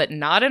 Yeah. But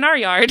not in our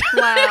yard.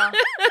 Wow.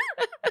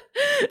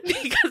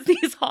 Because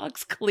these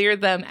hawks clear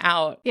them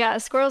out. Yeah,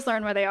 squirrels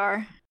learn where they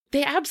are.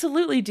 They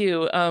absolutely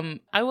do.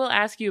 I will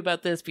ask you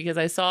about this because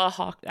I saw a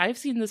hawk. I've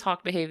seen this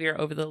hawk behavior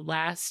over the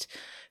last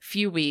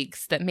few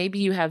weeks that maybe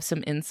you have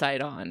some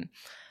insight on.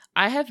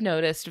 I have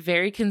noticed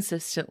very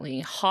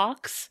consistently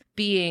hawks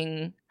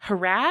being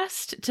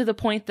harassed to the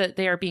point that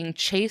they are being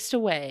chased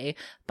away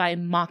by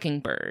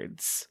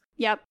mockingbirds.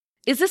 Yep.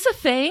 Is this a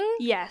thing?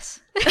 Yes.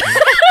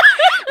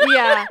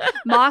 Yeah.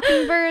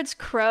 Mockingbirds,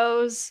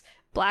 crows,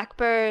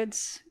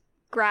 blackbirds,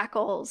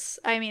 grackles.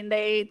 I mean,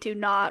 they do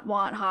not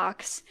want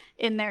hawks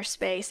in their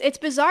space. It's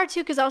bizarre,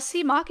 too, because I'll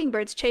see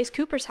mockingbirds chase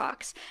Cooper's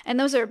hawks, and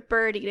those are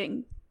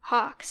bird-eating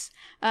hawks.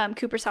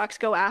 Cooper's hawks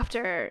go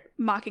after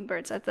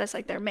mockingbirds. That's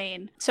like their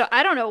main. So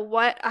I don't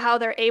know how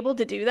they're able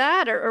to do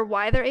that or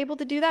why they're able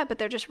to do that, but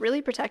they're just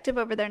really protective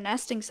over their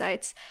nesting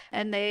sites,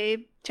 and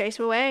they chase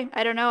away.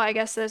 I don't know. I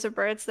guess those are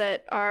birds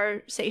that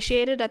are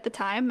satiated at the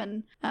time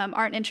and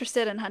aren't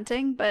interested in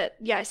hunting. But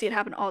yeah, I see it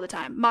happen all the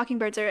time.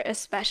 Mockingbirds are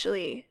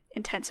especially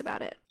intense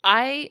about it.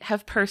 I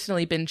have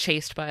personally been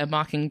chased by a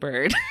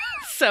mockingbird,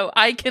 so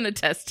I can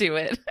attest to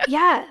it.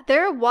 Yeah,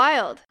 they're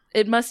wild.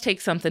 It must take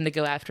something to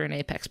go after an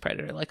apex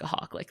predator like a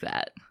hawk like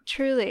that.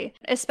 Truly.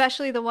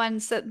 Especially the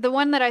one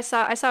that I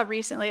saw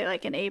recently,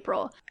 like in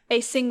April, a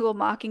single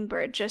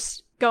mockingbird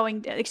just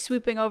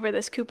swooping over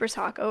this Cooper's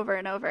hawk over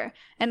and over.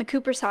 And the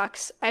Cooper's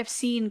hawks, I've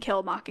seen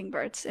kill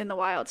mockingbirds in the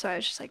wild. So I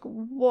was just like,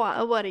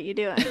 what are you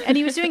doing? And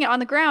he was doing it on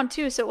the ground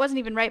too. So it wasn't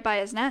even right by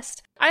his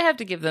nest. I have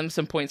to give them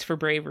some points for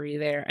bravery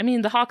there. I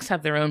mean, the hawks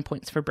have their own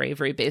points for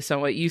bravery based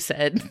on what you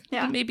said.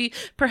 Yeah. Maybe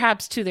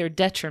perhaps to their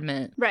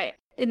detriment. Right.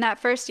 In that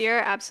first year,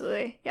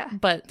 absolutely. Yeah.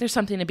 But there's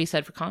something to be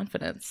said for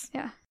confidence.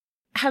 Yeah.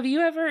 Have you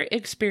ever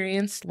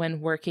experienced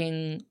when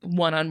working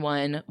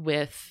one-on-one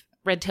with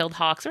red-tailed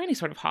hawks or any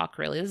sort of hawk,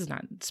 really? This is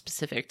not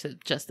specific to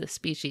just this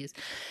species.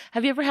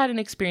 Have you ever had an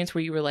experience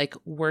where you were like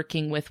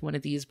working with one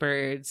of these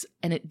birds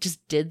and it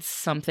just did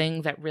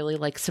something that really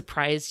like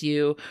surprised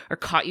you or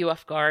caught you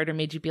off guard or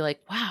made you be like,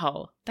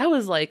 wow, that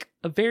was like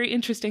a very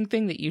interesting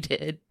thing that you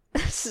did?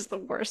 This is the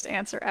worst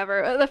answer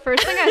ever. The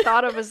first thing I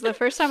thought of was the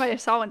first time I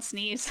saw one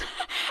sneeze.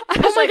 I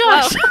was oh my like,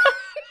 gosh.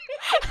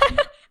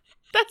 Wow.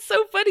 That's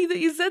so funny that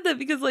you said that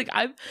because like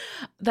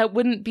that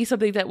wouldn't be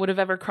something that would have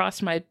ever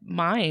crossed my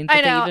mind. That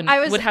I know. They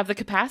even would have the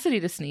capacity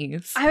to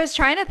sneeze. I was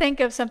trying to think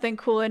of something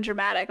cool and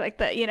dramatic, like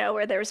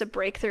where there was a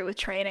breakthrough with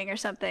training or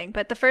something.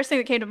 But the first thing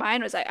that came to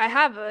mind was I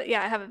have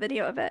a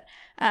video of it.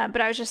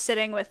 But I was just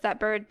sitting with that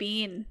bird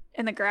Bean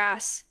in the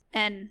grass,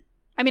 and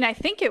I mean, I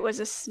think it was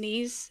a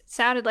sneeze. It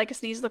sounded like a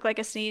sneeze, looked like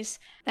a sneeze.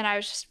 And I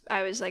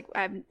was like,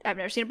 I've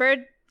never seen a bird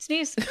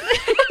sneeze.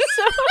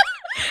 So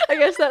I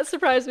guess that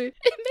surprised me.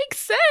 It makes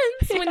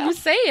sense when you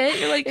say it.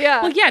 You're like,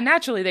 yeah. Well, yeah,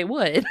 naturally they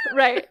would.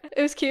 Right.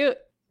 It was cute.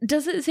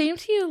 Does it seem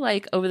to you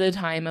like over the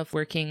time of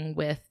working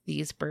with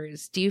these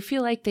birds, do you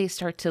feel like they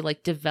start to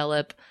like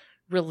develop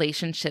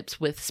relationships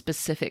with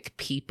specific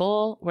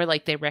people where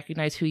like they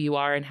recognize who you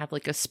are and have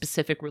like a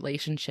specific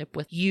relationship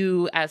with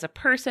you as a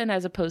person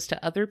as opposed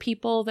to other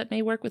people that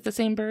may work with the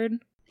same bird?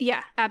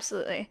 Yeah,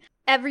 absolutely.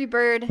 Every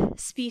bird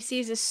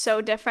species is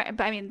so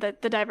different. I mean, the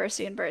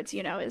diversity in birds,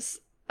 is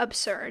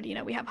absurd.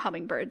 We have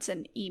hummingbirds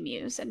and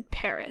emus and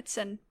parrots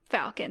and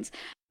falcons.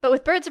 But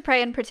with birds of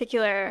prey in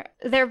particular,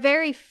 they're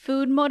very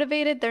food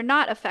motivated. They're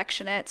not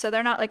affectionate. So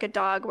they're not like a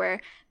dog where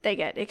they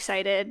get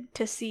excited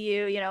to see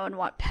you, and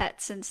want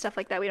pets and stuff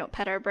like that. We don't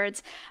pet our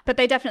birds, but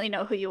they definitely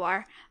know who you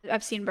are.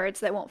 I've seen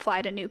birds that won't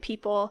fly to new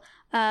people,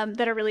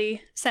 that are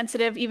really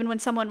sensitive. Even when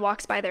someone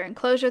walks by their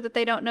enclosure that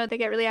they don't know, they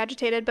get really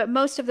agitated. But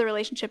most of the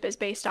relationship is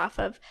based off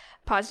of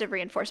positive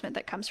reinforcement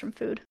that comes from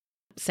food.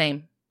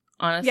 Same.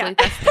 Honestly, Yeah.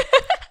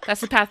 that's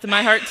the path to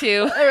my heart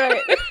too. All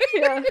right.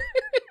 Yeah.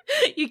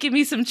 You give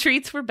me some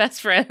treats, we're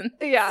best friends.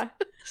 Yeah.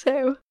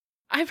 So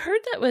I've heard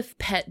that with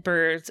pet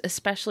birds,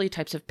 especially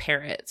types of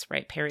parrots,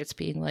 right? Parrots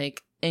being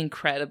like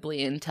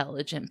incredibly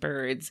intelligent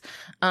birds,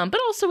 but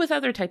also with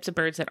other types of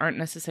birds that aren't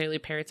necessarily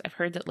parrots. I've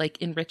heard that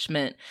like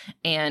enrichment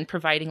and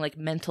providing like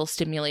mental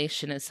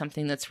stimulation is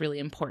something that's really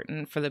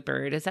important for the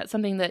bird. Is that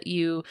something that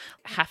you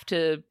have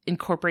to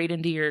incorporate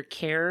into your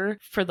care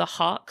for the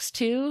hawks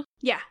too?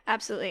 yeah,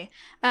 absolutely.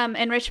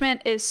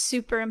 Enrichment is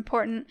super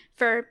important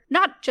for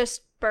not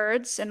just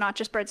birds and not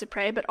just birds of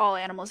prey, but all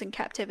animals in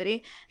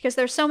captivity, because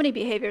there's so many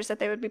behaviors that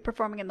they would be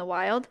performing in the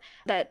wild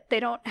that they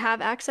don't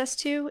have access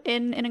to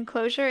in an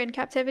enclosure in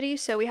captivity.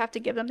 So we have to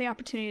give them the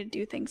opportunity to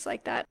do things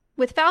like that.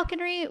 With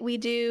falconry,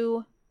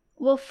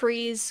 we'll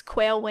freeze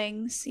quail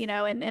wings, in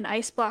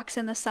ice blocks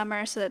in the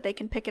summer so that they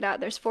can pick it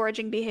out. There's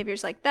foraging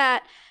behaviors like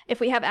that.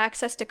 If we have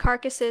access to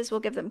carcasses, we'll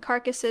give them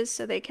carcasses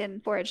so they can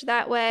forage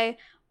that way.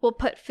 We'll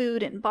put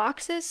food in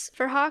boxes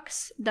for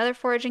hawks, another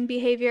foraging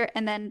behavior.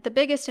 And then the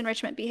biggest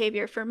enrichment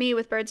behavior for me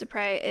with birds of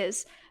prey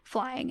is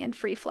flying and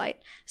free flight.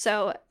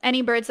 So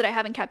any birds that I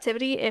have in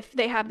captivity, if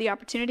they have the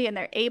opportunity and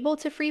they're able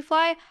to free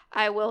fly,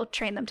 I will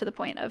train them to the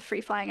point of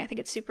free flying. I think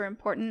it's super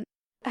important.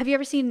 Have you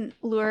ever seen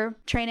lure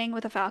training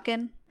with a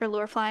falcon or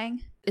lure flying?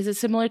 Is it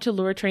similar to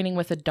lure training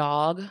with a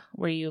dog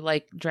where you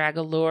like drag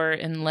a lure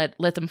and let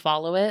them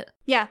follow it?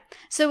 Yeah.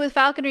 So with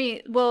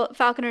falconry,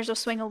 falconers will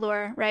swing a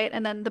lure, right?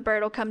 And then the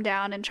bird will come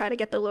down and try to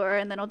get the lure,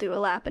 and then it'll do a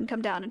lap and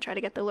come down and try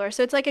to get the lure.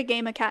 So it's like a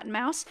game of cat and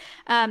mouse.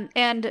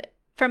 And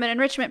from an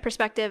enrichment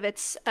perspective,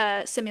 it's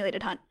a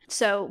simulated hunt.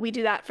 So we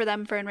do that for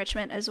them for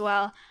enrichment as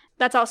well.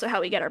 That's also how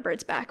we get our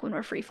birds back when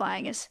we're free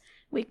flying, is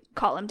we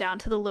call them down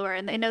to the lure,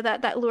 and they know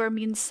that that lure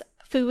means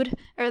food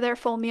or their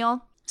full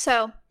meal.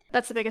 So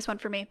that's the biggest one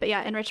for me. But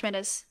yeah, enrichment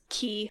is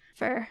key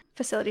for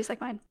facilities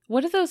like mine.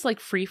 What do those like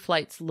free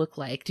flights look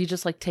like? Do you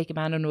just like take them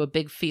out into a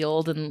big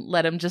field and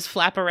let them just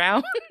flap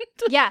around?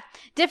 Yeah,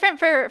 different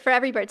for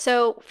every bird.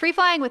 So free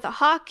flying with a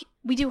hawk,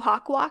 we do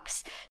hawk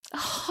walks. A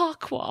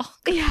hawk walk.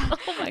 Yeah.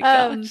 Oh my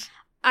gosh.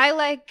 I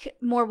like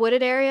more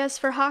wooded areas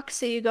for hawks.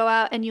 So you go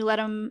out and you let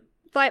them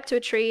fly up to a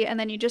tree, and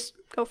then you just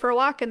go for a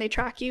walk and they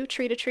track you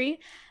tree to tree,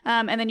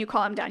 and then you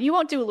call them down. You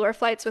won't do lure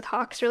flights with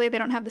hawks, really. They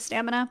don't have the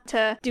stamina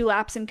to do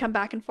laps and come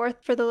back and forth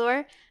for the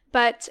lure.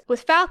 But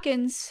with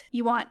falcons,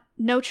 you want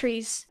no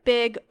trees,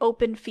 big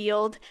open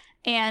field,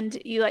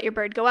 and you let your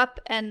bird go up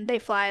and they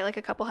fly like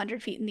a couple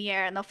 100 feet in the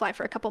air, and they'll fly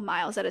for a couple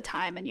miles at a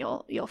time, and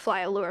you'll fly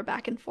a lure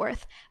back and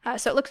forth.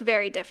 So it looks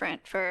very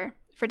different for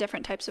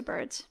different types of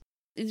birds.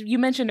 You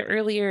mentioned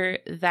earlier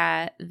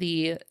that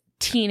the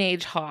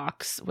teenage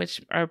hawks,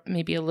 which are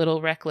maybe a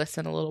little reckless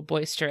and a little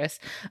boisterous,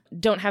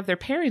 don't have their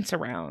parents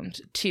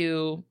around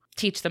to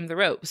teach them the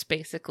ropes,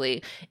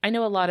 basically. I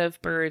know a lot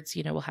of birds,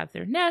 will have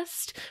their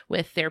nest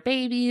with their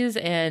babies,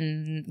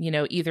 and,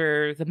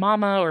 either the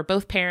mama or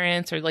both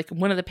parents, or like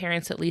one of the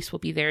parents at least, will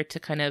be there to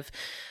kind of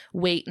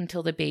wait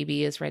until the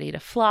baby is ready to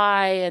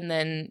fly. And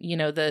then,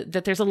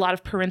 that there's a lot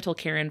of parental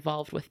care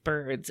involved with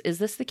birds. Is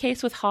this the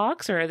case with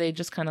hawks, or are they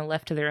just kind of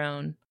left to their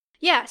own?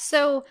 Yeah,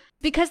 so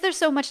because there's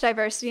so much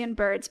diversity in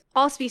birds,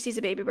 all species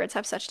of baby birds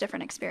have such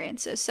different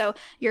experiences. So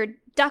your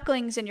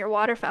ducklings and your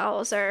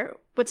waterfowls are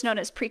what's known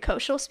as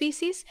precocial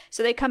species.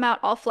 So they come out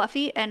all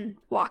fluffy and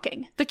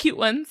walking. The cute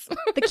ones.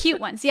 The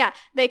cute ones, yeah.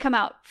 They come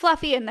out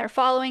fluffy and they're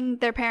following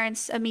their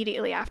parents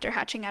immediately after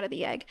hatching out of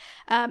the egg.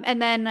 And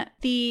then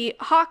the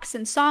hawks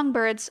and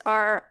songbirds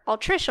are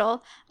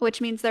altricial,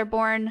 which means they're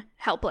born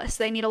helpless.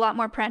 They need a lot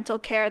more parental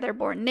care. They're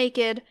born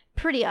naked,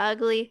 pretty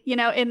ugly,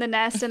 in the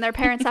nest, and their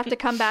parents have to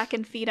come back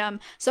and feed them.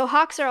 So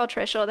hawks are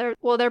altricial.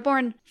 They're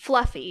born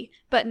fluffy,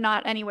 but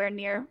not anywhere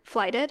near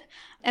flighted.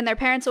 And their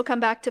parents will come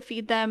back to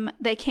feed them.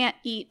 They can't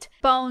eat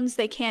bones.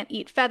 They can't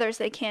eat feathers.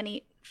 They can't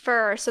eat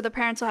fur. So the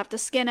parents will have to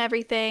skin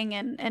everything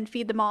and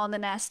feed them all in the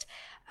nest.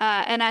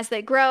 And as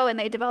they grow and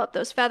they develop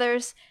those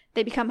feathers,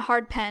 they become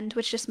hard-penned,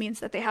 which just means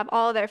that they have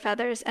all of their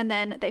feathers, and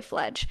then they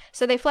fledge.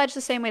 So they fledge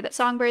the same way that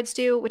songbirds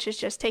do, which is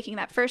just taking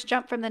that first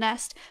jump from the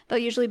nest. They'll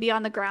usually be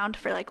on the ground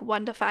for like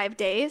 1 to 5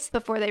 days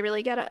before they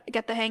really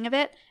get the hang of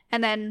it.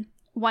 And then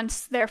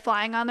once they're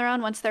flying on their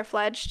own, once they're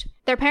fledged,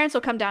 their parents will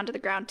come down to the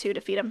ground too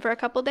to feed them for a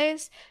couple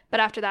days. But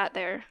after that,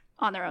 they're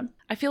on their own.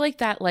 I feel like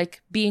that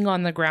being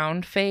on the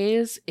ground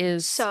phase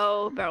is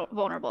so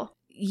vulnerable.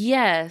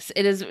 Yes,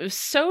 it is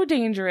so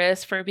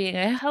dangerous for being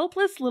a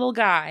helpless little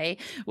guy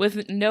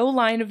with no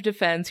line of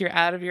defense. You're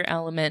out of your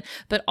element.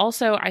 But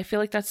also, I feel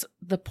like that's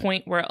the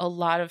point where a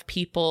lot of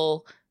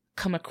people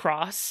come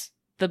across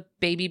the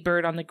baby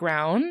bird on the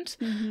ground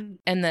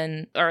and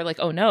then are like,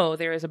 oh no,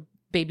 there is a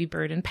baby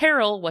bird in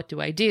peril. What do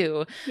I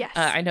do? Yes.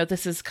 I know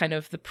this is kind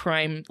of the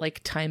prime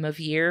like time of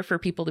year for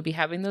people to be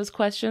having those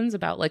questions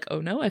about like,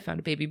 oh no, I found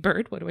a baby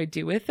bird. What do I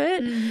do with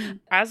it? Mm-hmm.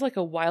 As like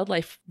a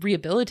wildlife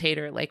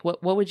rehabilitator, like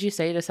what would you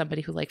say to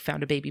somebody who like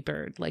found a baby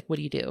bird? Like, what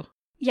do you do?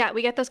 Yeah,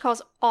 we get those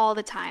calls all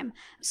the time.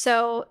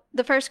 So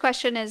the first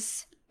question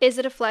is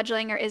it a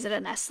fledgling or is it a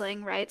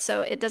nestling, right?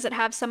 So does it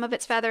have some of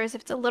its feathers?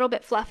 If it's a little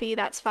bit fluffy,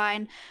 that's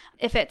fine.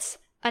 If it's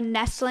a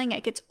nestling,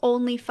 it gets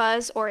only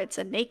fuzz, or it's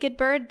a naked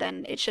bird,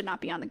 then it should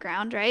not be on the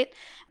ground, right?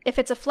 If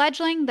it's a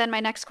fledgling, then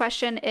my next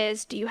question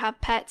is, do you have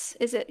pets?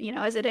 Is it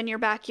in your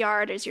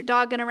backyard? Is your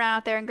dog going to run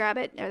out there and grab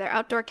it? Are there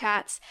outdoor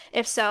cats?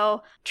 If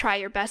so, try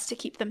your best to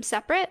keep them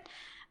separate.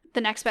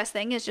 The next best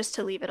thing is just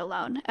to leave it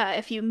alone.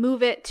 If you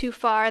move it too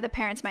far, the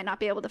parents might not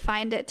be able to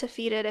find it to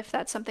feed it if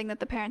that's something that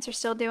the parents are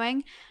still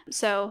doing.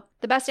 So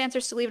the best answer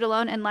is to leave it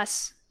alone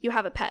unless you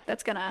have a pet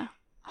that's going to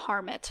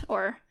harm it,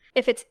 or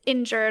if it's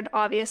injured,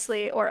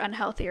 obviously, or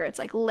unhealthy, or it's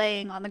like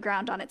laying on the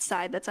ground on its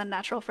side, that's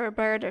unnatural for a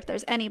bird. Or if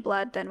there's any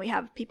blood, then we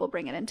have people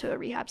bring it into a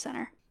rehab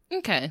center.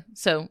 Okay.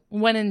 So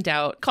when in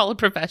doubt, call a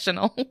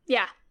professional.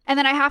 Yeah. And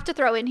then I have to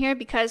throw in here,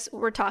 because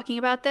we're talking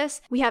about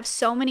this, we have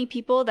so many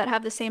people that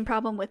have the same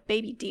problem with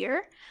baby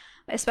deer,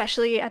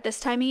 especially at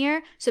this time of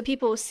year. So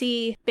people will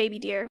see baby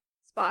deer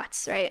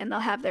spots, right? And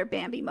they'll have their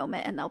Bambi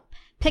moment, and they'll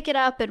pick it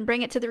up and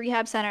bring it to the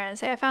rehab center and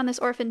say, I found this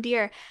orphan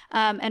deer.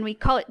 And we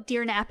call it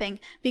deer napping,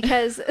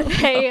 because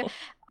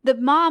the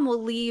mom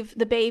will leave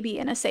the baby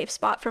in a safe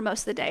spot for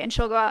most of the day, and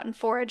she'll go out and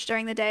forage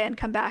during the day and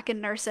come back and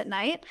nurse at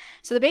night.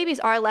 So the babies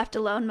are left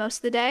alone most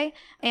of the day.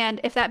 And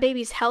if that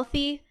baby's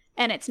healthy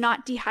and it's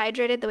not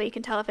dehydrated, the way you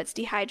can tell if it's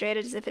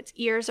dehydrated is if its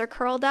ears are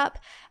curled up.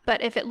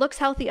 But if it looks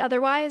healthy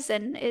otherwise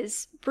and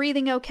is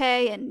breathing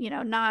okay and,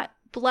 not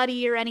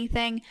bloody or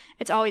anything,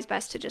 it's always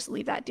best to just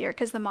leave that deer,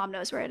 because the mom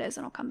knows where it is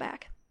and will come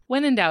back.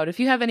 When in doubt, if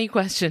you have any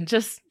question,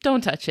 just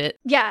don't touch it.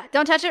 Yeah,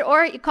 don't touch it,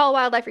 or you call a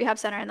wildlife rehab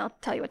center and they'll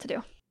tell you what to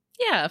do.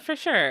 Yeah, for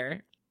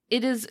sure.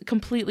 It is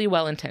completely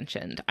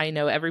well-intentioned. I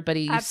know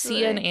everybody, you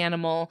see an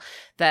animal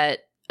that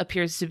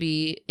appears to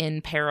be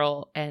in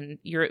peril, and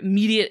your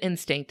immediate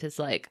instinct is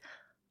like,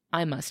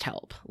 I must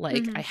help.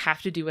 Like, I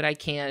have to do what I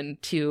can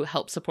to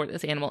help support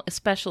this animal,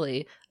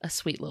 especially a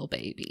sweet little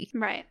baby.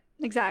 Right.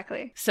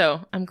 Exactly.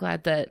 So I'm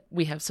glad that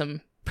we have some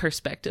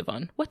perspective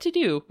on what to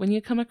do when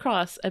you come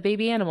across a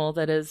baby animal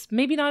that is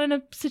maybe not in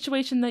a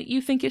situation that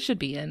you think it should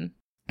be in.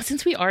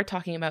 Since we are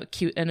talking about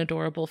cute and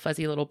adorable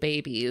fuzzy little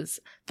babies,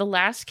 the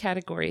last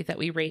category that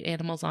we rate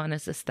animals on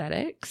is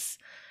aesthetics,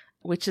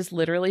 which is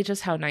literally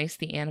just how nice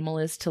the animal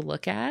is to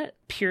look at.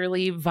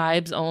 Purely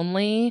vibes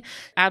only,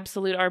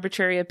 absolute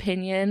arbitrary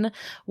opinion.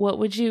 What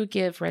would you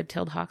give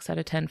red-tailed hawks out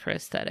of 10 for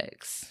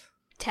aesthetics?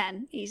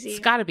 10, easy. It's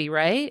gotta be,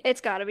 right? It's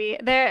gotta be.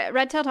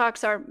 Red-tailed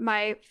hawks are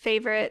my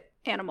favorite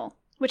animal,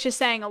 which is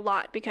saying a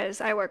lot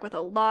because I work with a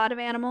lot of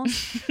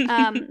animals.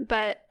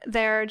 But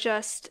they're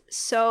just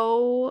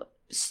so,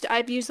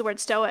 I've used the word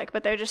stoic,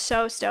 but they're just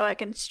so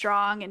stoic and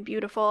strong and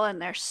beautiful, and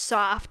they're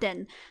soft,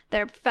 and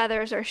their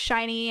feathers are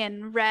shiny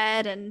and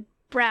red and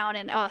brown,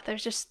 and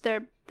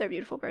they're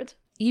beautiful birds.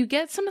 You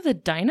get some of the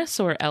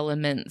dinosaur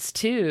elements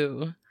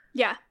too.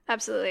 Yeah,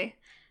 absolutely.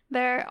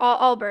 They're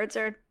all birds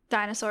are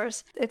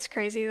dinosaurs. It's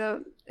crazy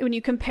though. When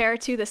you compare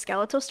to the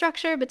skeletal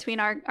structure between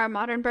our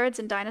modern birds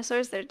and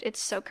dinosaurs,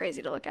 it's so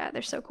crazy to look at.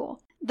 They're so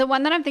cool. The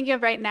one that I'm thinking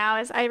of right now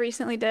is I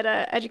recently did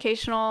an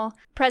educational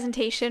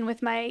presentation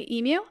with my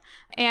emu,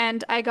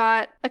 and I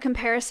got a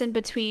comparison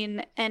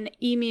between an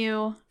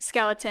emu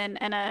skeleton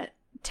and a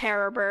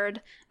terror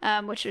bird,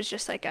 which was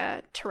just like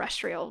a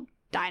terrestrial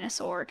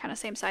dinosaur, kind of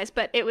same size,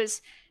 but it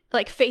was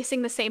like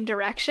facing the same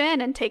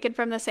direction and taken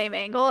from the same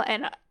angle.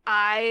 And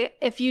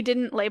if you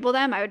didn't label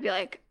them, I would be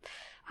like,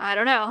 I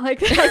don't know.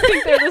 Like, I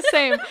think they're the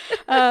same.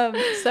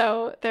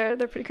 So they're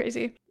pretty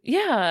crazy.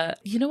 Yeah.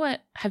 You know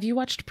what? Have you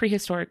watched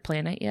Prehistoric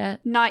Planet yet?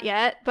 Not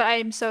yet, but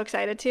I'm so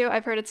excited to.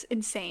 I've heard it's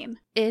insane.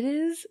 It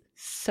is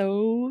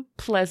so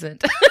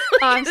pleasant.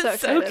 Oh, I'm so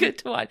excited. So good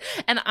to watch.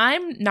 And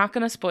I'm not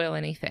going to spoil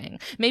anything.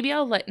 Maybe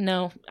I'm not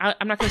going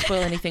to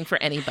spoil anything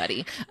for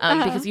anybody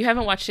because you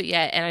haven't watched it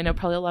yet. And I know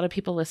probably a lot of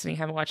people listening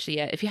haven't watched it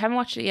yet. If you haven't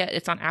watched it yet,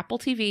 it's on Apple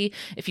TV.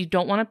 If you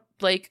don't want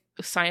to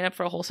sign up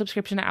for a whole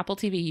subscription to Apple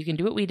TV, you can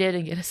do what we did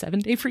and get a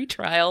 7-day free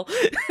trial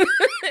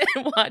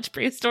and watch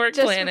Prehistoric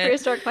Planet.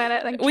 Prehistoric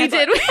Planet. Then we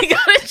did. We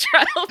got a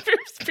trial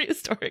for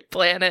Prehistoric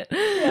Planet.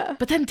 Yeah.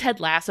 But then Ted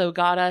Lasso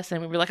got us,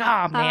 and we were like,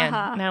 oh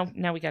man,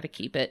 now we got to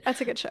keep it.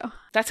 That's a good show.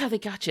 That's how they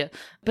got you.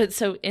 But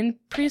so in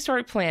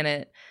Prehistoric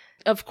Planet,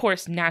 of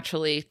course,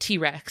 naturally,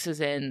 T-Rex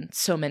is in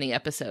so many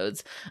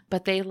episodes,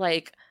 but they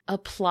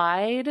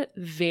applied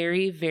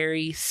very,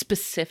 very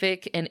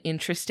specific and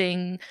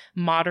interesting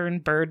modern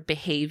bird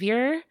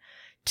behavior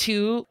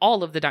to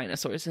all of the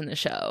dinosaurs in the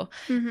show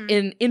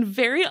in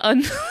very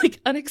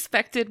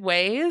unexpected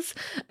ways.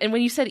 And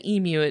when you said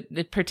emu,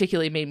 it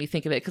particularly made me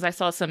think of it because I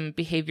saw some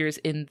behaviors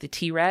in the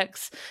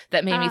T-Rex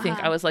that made me think,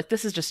 I was like,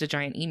 this is just a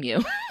giant emu.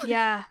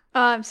 Yeah.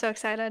 Oh, I'm so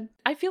excited.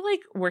 I feel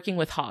like working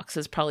with hawks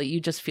is probably, you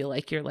just feel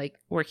like you're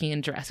working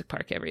in Jurassic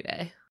Park every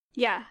day.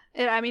 Yeah.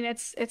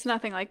 It's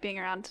nothing like being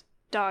around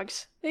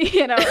dogs, and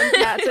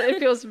cats. It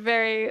feels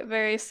very,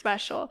 very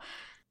special.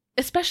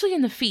 Especially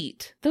in the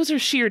feet. Those are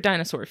sheer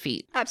dinosaur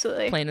feet.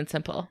 Absolutely. Plain and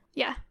simple.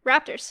 Yeah.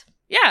 Raptors.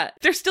 Yeah,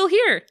 they're still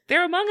here.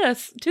 They're among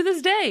us to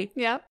this day.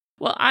 Yep.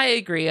 Well, I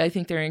agree. I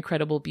think they're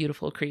incredible,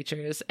 beautiful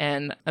creatures,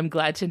 and I'm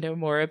glad to know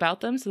more about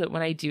them so that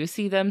when I do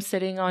see them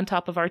sitting on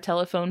top of our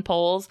telephone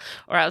poles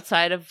or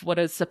outside of what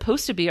is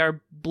supposed to be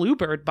our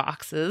bluebird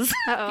boxes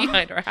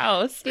behind our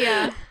house,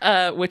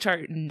 which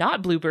are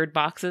not bluebird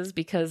boxes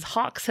because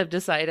hawks have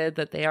decided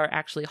that they are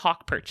actually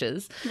hawk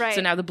perches. Right.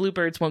 So now the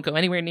bluebirds won't go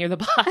anywhere near the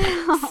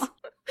box.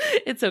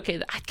 It's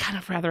okay. I'd kind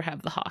of rather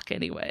have the hawk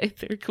anyway.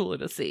 They're cooler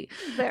to see.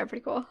 They're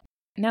pretty cool.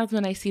 Now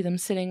when I see them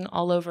sitting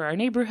all over our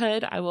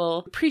neighborhood, I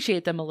will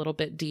appreciate them a little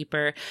bit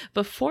deeper.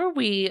 Before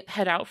we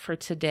head out for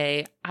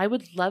today, I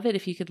would love it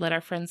if you could let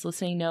our friends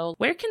listening know,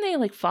 where can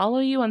they follow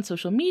you on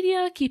social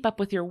media, keep up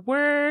with your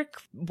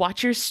work,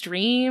 watch your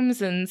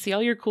streams, and see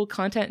all your cool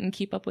content and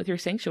keep up with your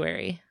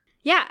sanctuary?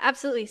 Yeah,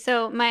 absolutely.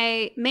 So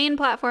my main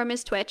platform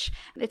is Twitch.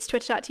 It's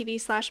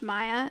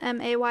twitch.tv/Maya,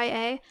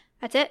 Maya.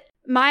 That's it.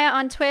 Maya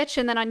on Twitch,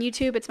 and then on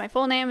YouTube, it's my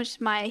full name, which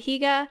is Maya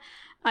Higa.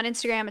 On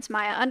Instagram, it's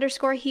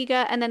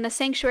Maya_Higa. And then the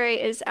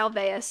sanctuary is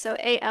Alveus. So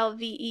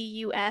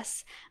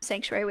Alveus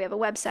Sanctuary. We have a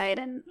website,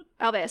 and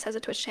Alveus has a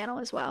Twitch channel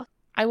as well.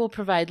 I will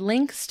provide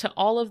links to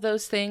all of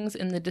those things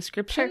in the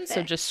description. Perfect.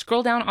 So just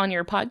scroll down on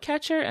your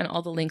podcatcher and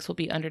all the links will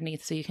be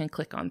underneath so you can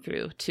click on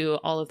through to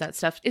all of that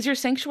stuff. Is your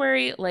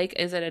sanctuary,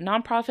 is it a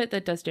nonprofit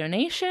that does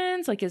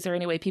donations? Is there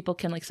any way people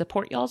can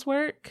support y'all's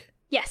work?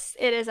 Yes,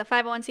 it is a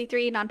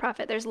 501c3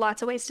 nonprofit. There's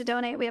lots of ways to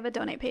donate. We have a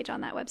donate page on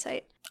that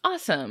website.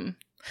 Awesome.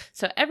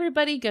 So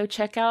everybody go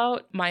check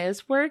out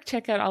Maya's work,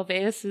 check out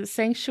Alveus'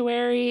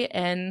 sanctuary,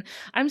 and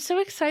I'm so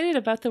excited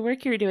about the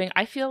work you're doing.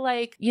 I feel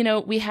like,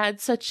 we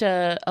had such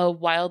a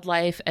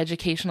wildlife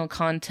educational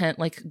content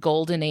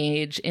golden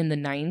age in the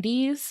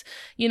 90s,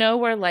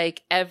 where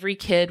every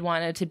kid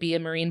wanted to be a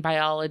marine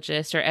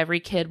biologist or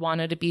every kid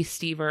wanted to be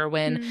Steve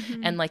Irwin.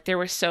 Mm-hmm. And there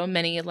were so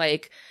many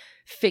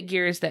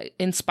figures that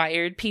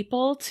inspired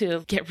people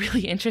to get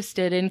really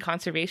interested in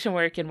conservation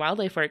work and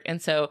wildlife work.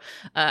 And so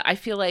I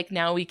feel like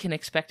now we can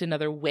expect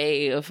another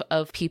wave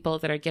of people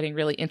that are getting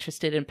really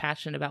interested and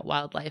passionate about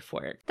wildlife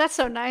work. That's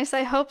so nice.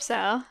 I hope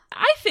so.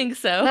 I think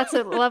so. That's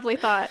a lovely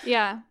thought.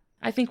 Yeah.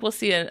 I think we'll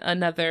see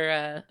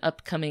another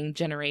upcoming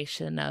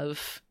generation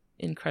of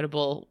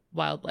incredible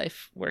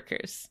wildlife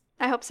workers.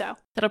 I hope so.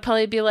 That'll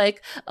probably be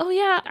oh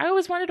yeah, I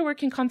always wanted to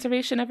work in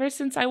conservation ever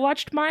since I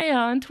watched Maya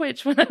on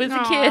Twitch when I was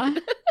a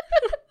kid.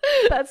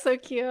 That's so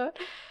cute.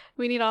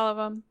 We need all of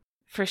them.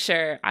 For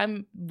sure.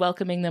 I'm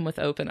welcoming them with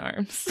open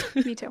arms.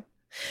 Me too.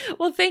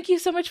 Well, thank you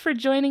so much for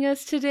joining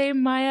us today,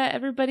 Maya.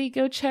 Everybody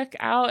go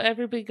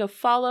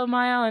follow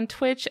Maya on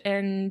Twitch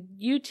and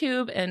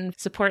YouTube and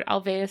support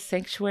Alveus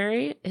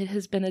Sanctuary. It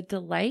has been a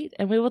delight,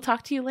 and we will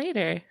talk to you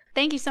later.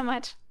 Thank you so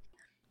much.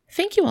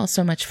 Thank you all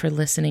so much for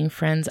listening,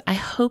 friends. I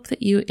hope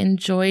that you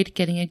enjoyed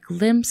getting a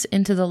glimpse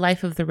into the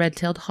life of the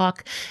red-tailed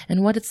hawk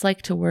and what it's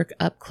like to work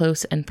up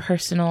close and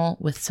personal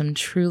with some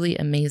truly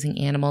amazing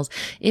animals.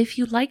 If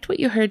you liked what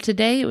you heard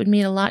today, it would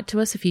mean a lot to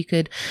us if you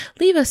could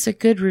leave us a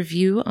good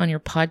review on your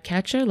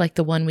podcatcher, like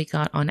the one we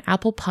got on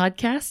Apple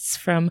Podcasts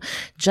from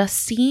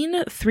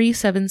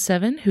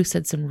Justine377, who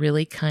said some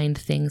really kind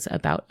things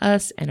about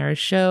us and our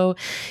show,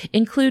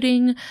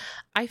 including,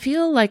 I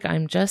feel like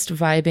I'm just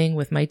vibing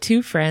with my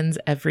two friends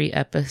every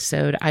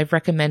episode. I've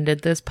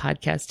recommended this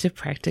podcast to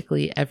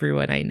practically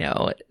everyone I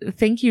know.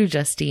 Thank you,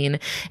 Justine,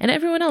 and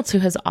everyone else who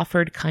has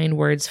offered kind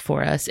words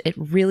for us. It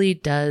really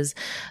does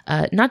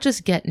not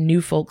just get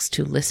new folks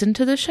to listen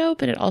to the show,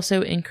 but it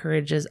also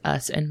encourages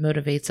us and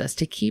motivates us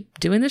to keep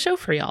doing the show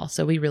for y'all.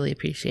 So we really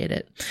appreciate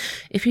it.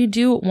 If you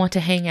do want to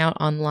hang out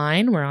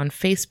online, we're on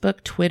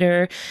Facebook,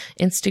 Twitter,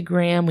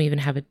 Instagram. We even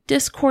have a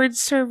Discord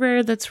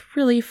server that's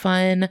really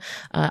fun.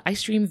 I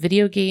stream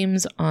video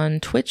games on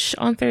Twitch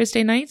on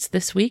Thursday nights.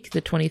 This week,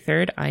 the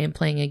 23rd, I am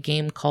playing a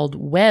game called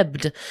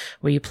Webbed,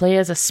 where you play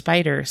as a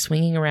spider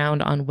swinging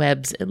around on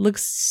webs. It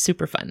looks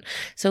super fun.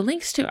 So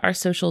links to our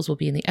socials will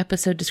be in the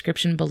episode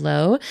description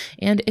below.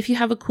 And if you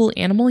have a cool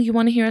animal you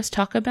want to hear us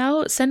talk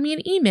about, send me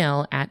an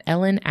email at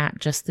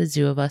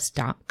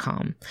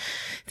ellen@justthezooofus.com.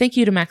 Thank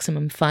you to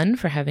Maximum Fun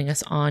for having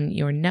us on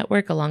your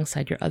network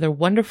alongside your other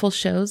wonderful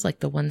shows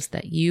like the ones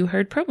that you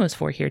heard promos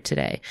for here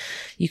today.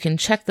 You can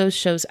check those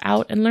shows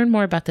out and learn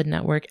more about the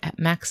network at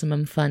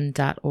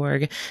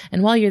MaximumFun.org.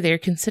 And while you're there,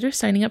 consider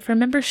signing up for a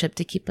membership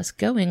to keep us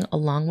going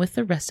along with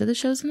the rest of the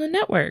shows in the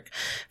network.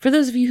 For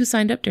those of you who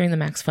signed up during the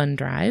Max Fun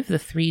Drive, the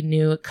 3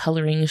 new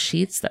coloring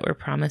sheets that were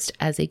promised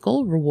as a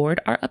goal reward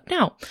are up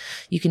now.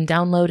 You can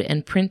download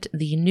and print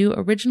the new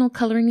original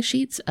coloring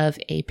sheets of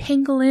a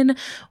pangolin,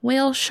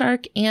 whale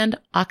shark, and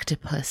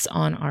octopus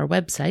on our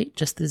website,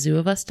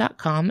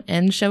 justthezooofus.com,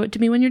 and show it to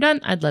me when you're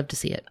done. I'd love to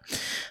see it.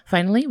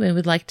 Finally, we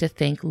would like to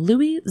thank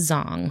Louis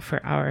Zong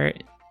for our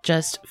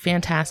just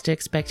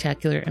fantastic,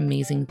 spectacular,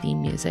 amazing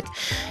theme music.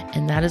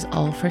 And that is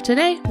all for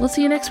today. We'll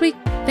see you next week.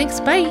 Thanks.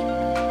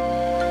 Bye.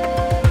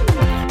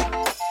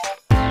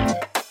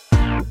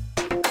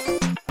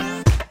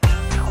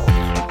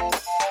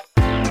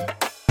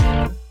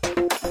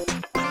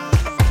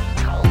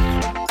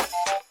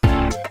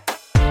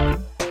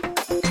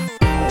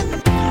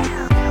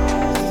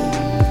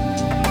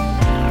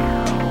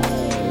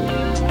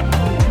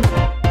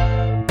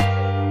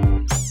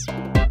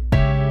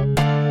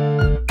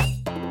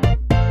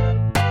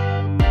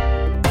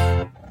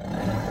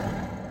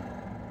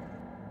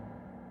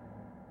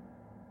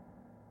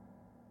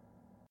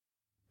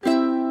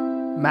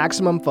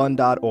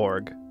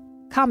 MaximumFun.org.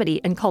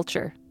 Comedy and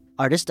culture.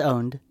 Artist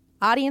owned.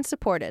 Audience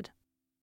supported.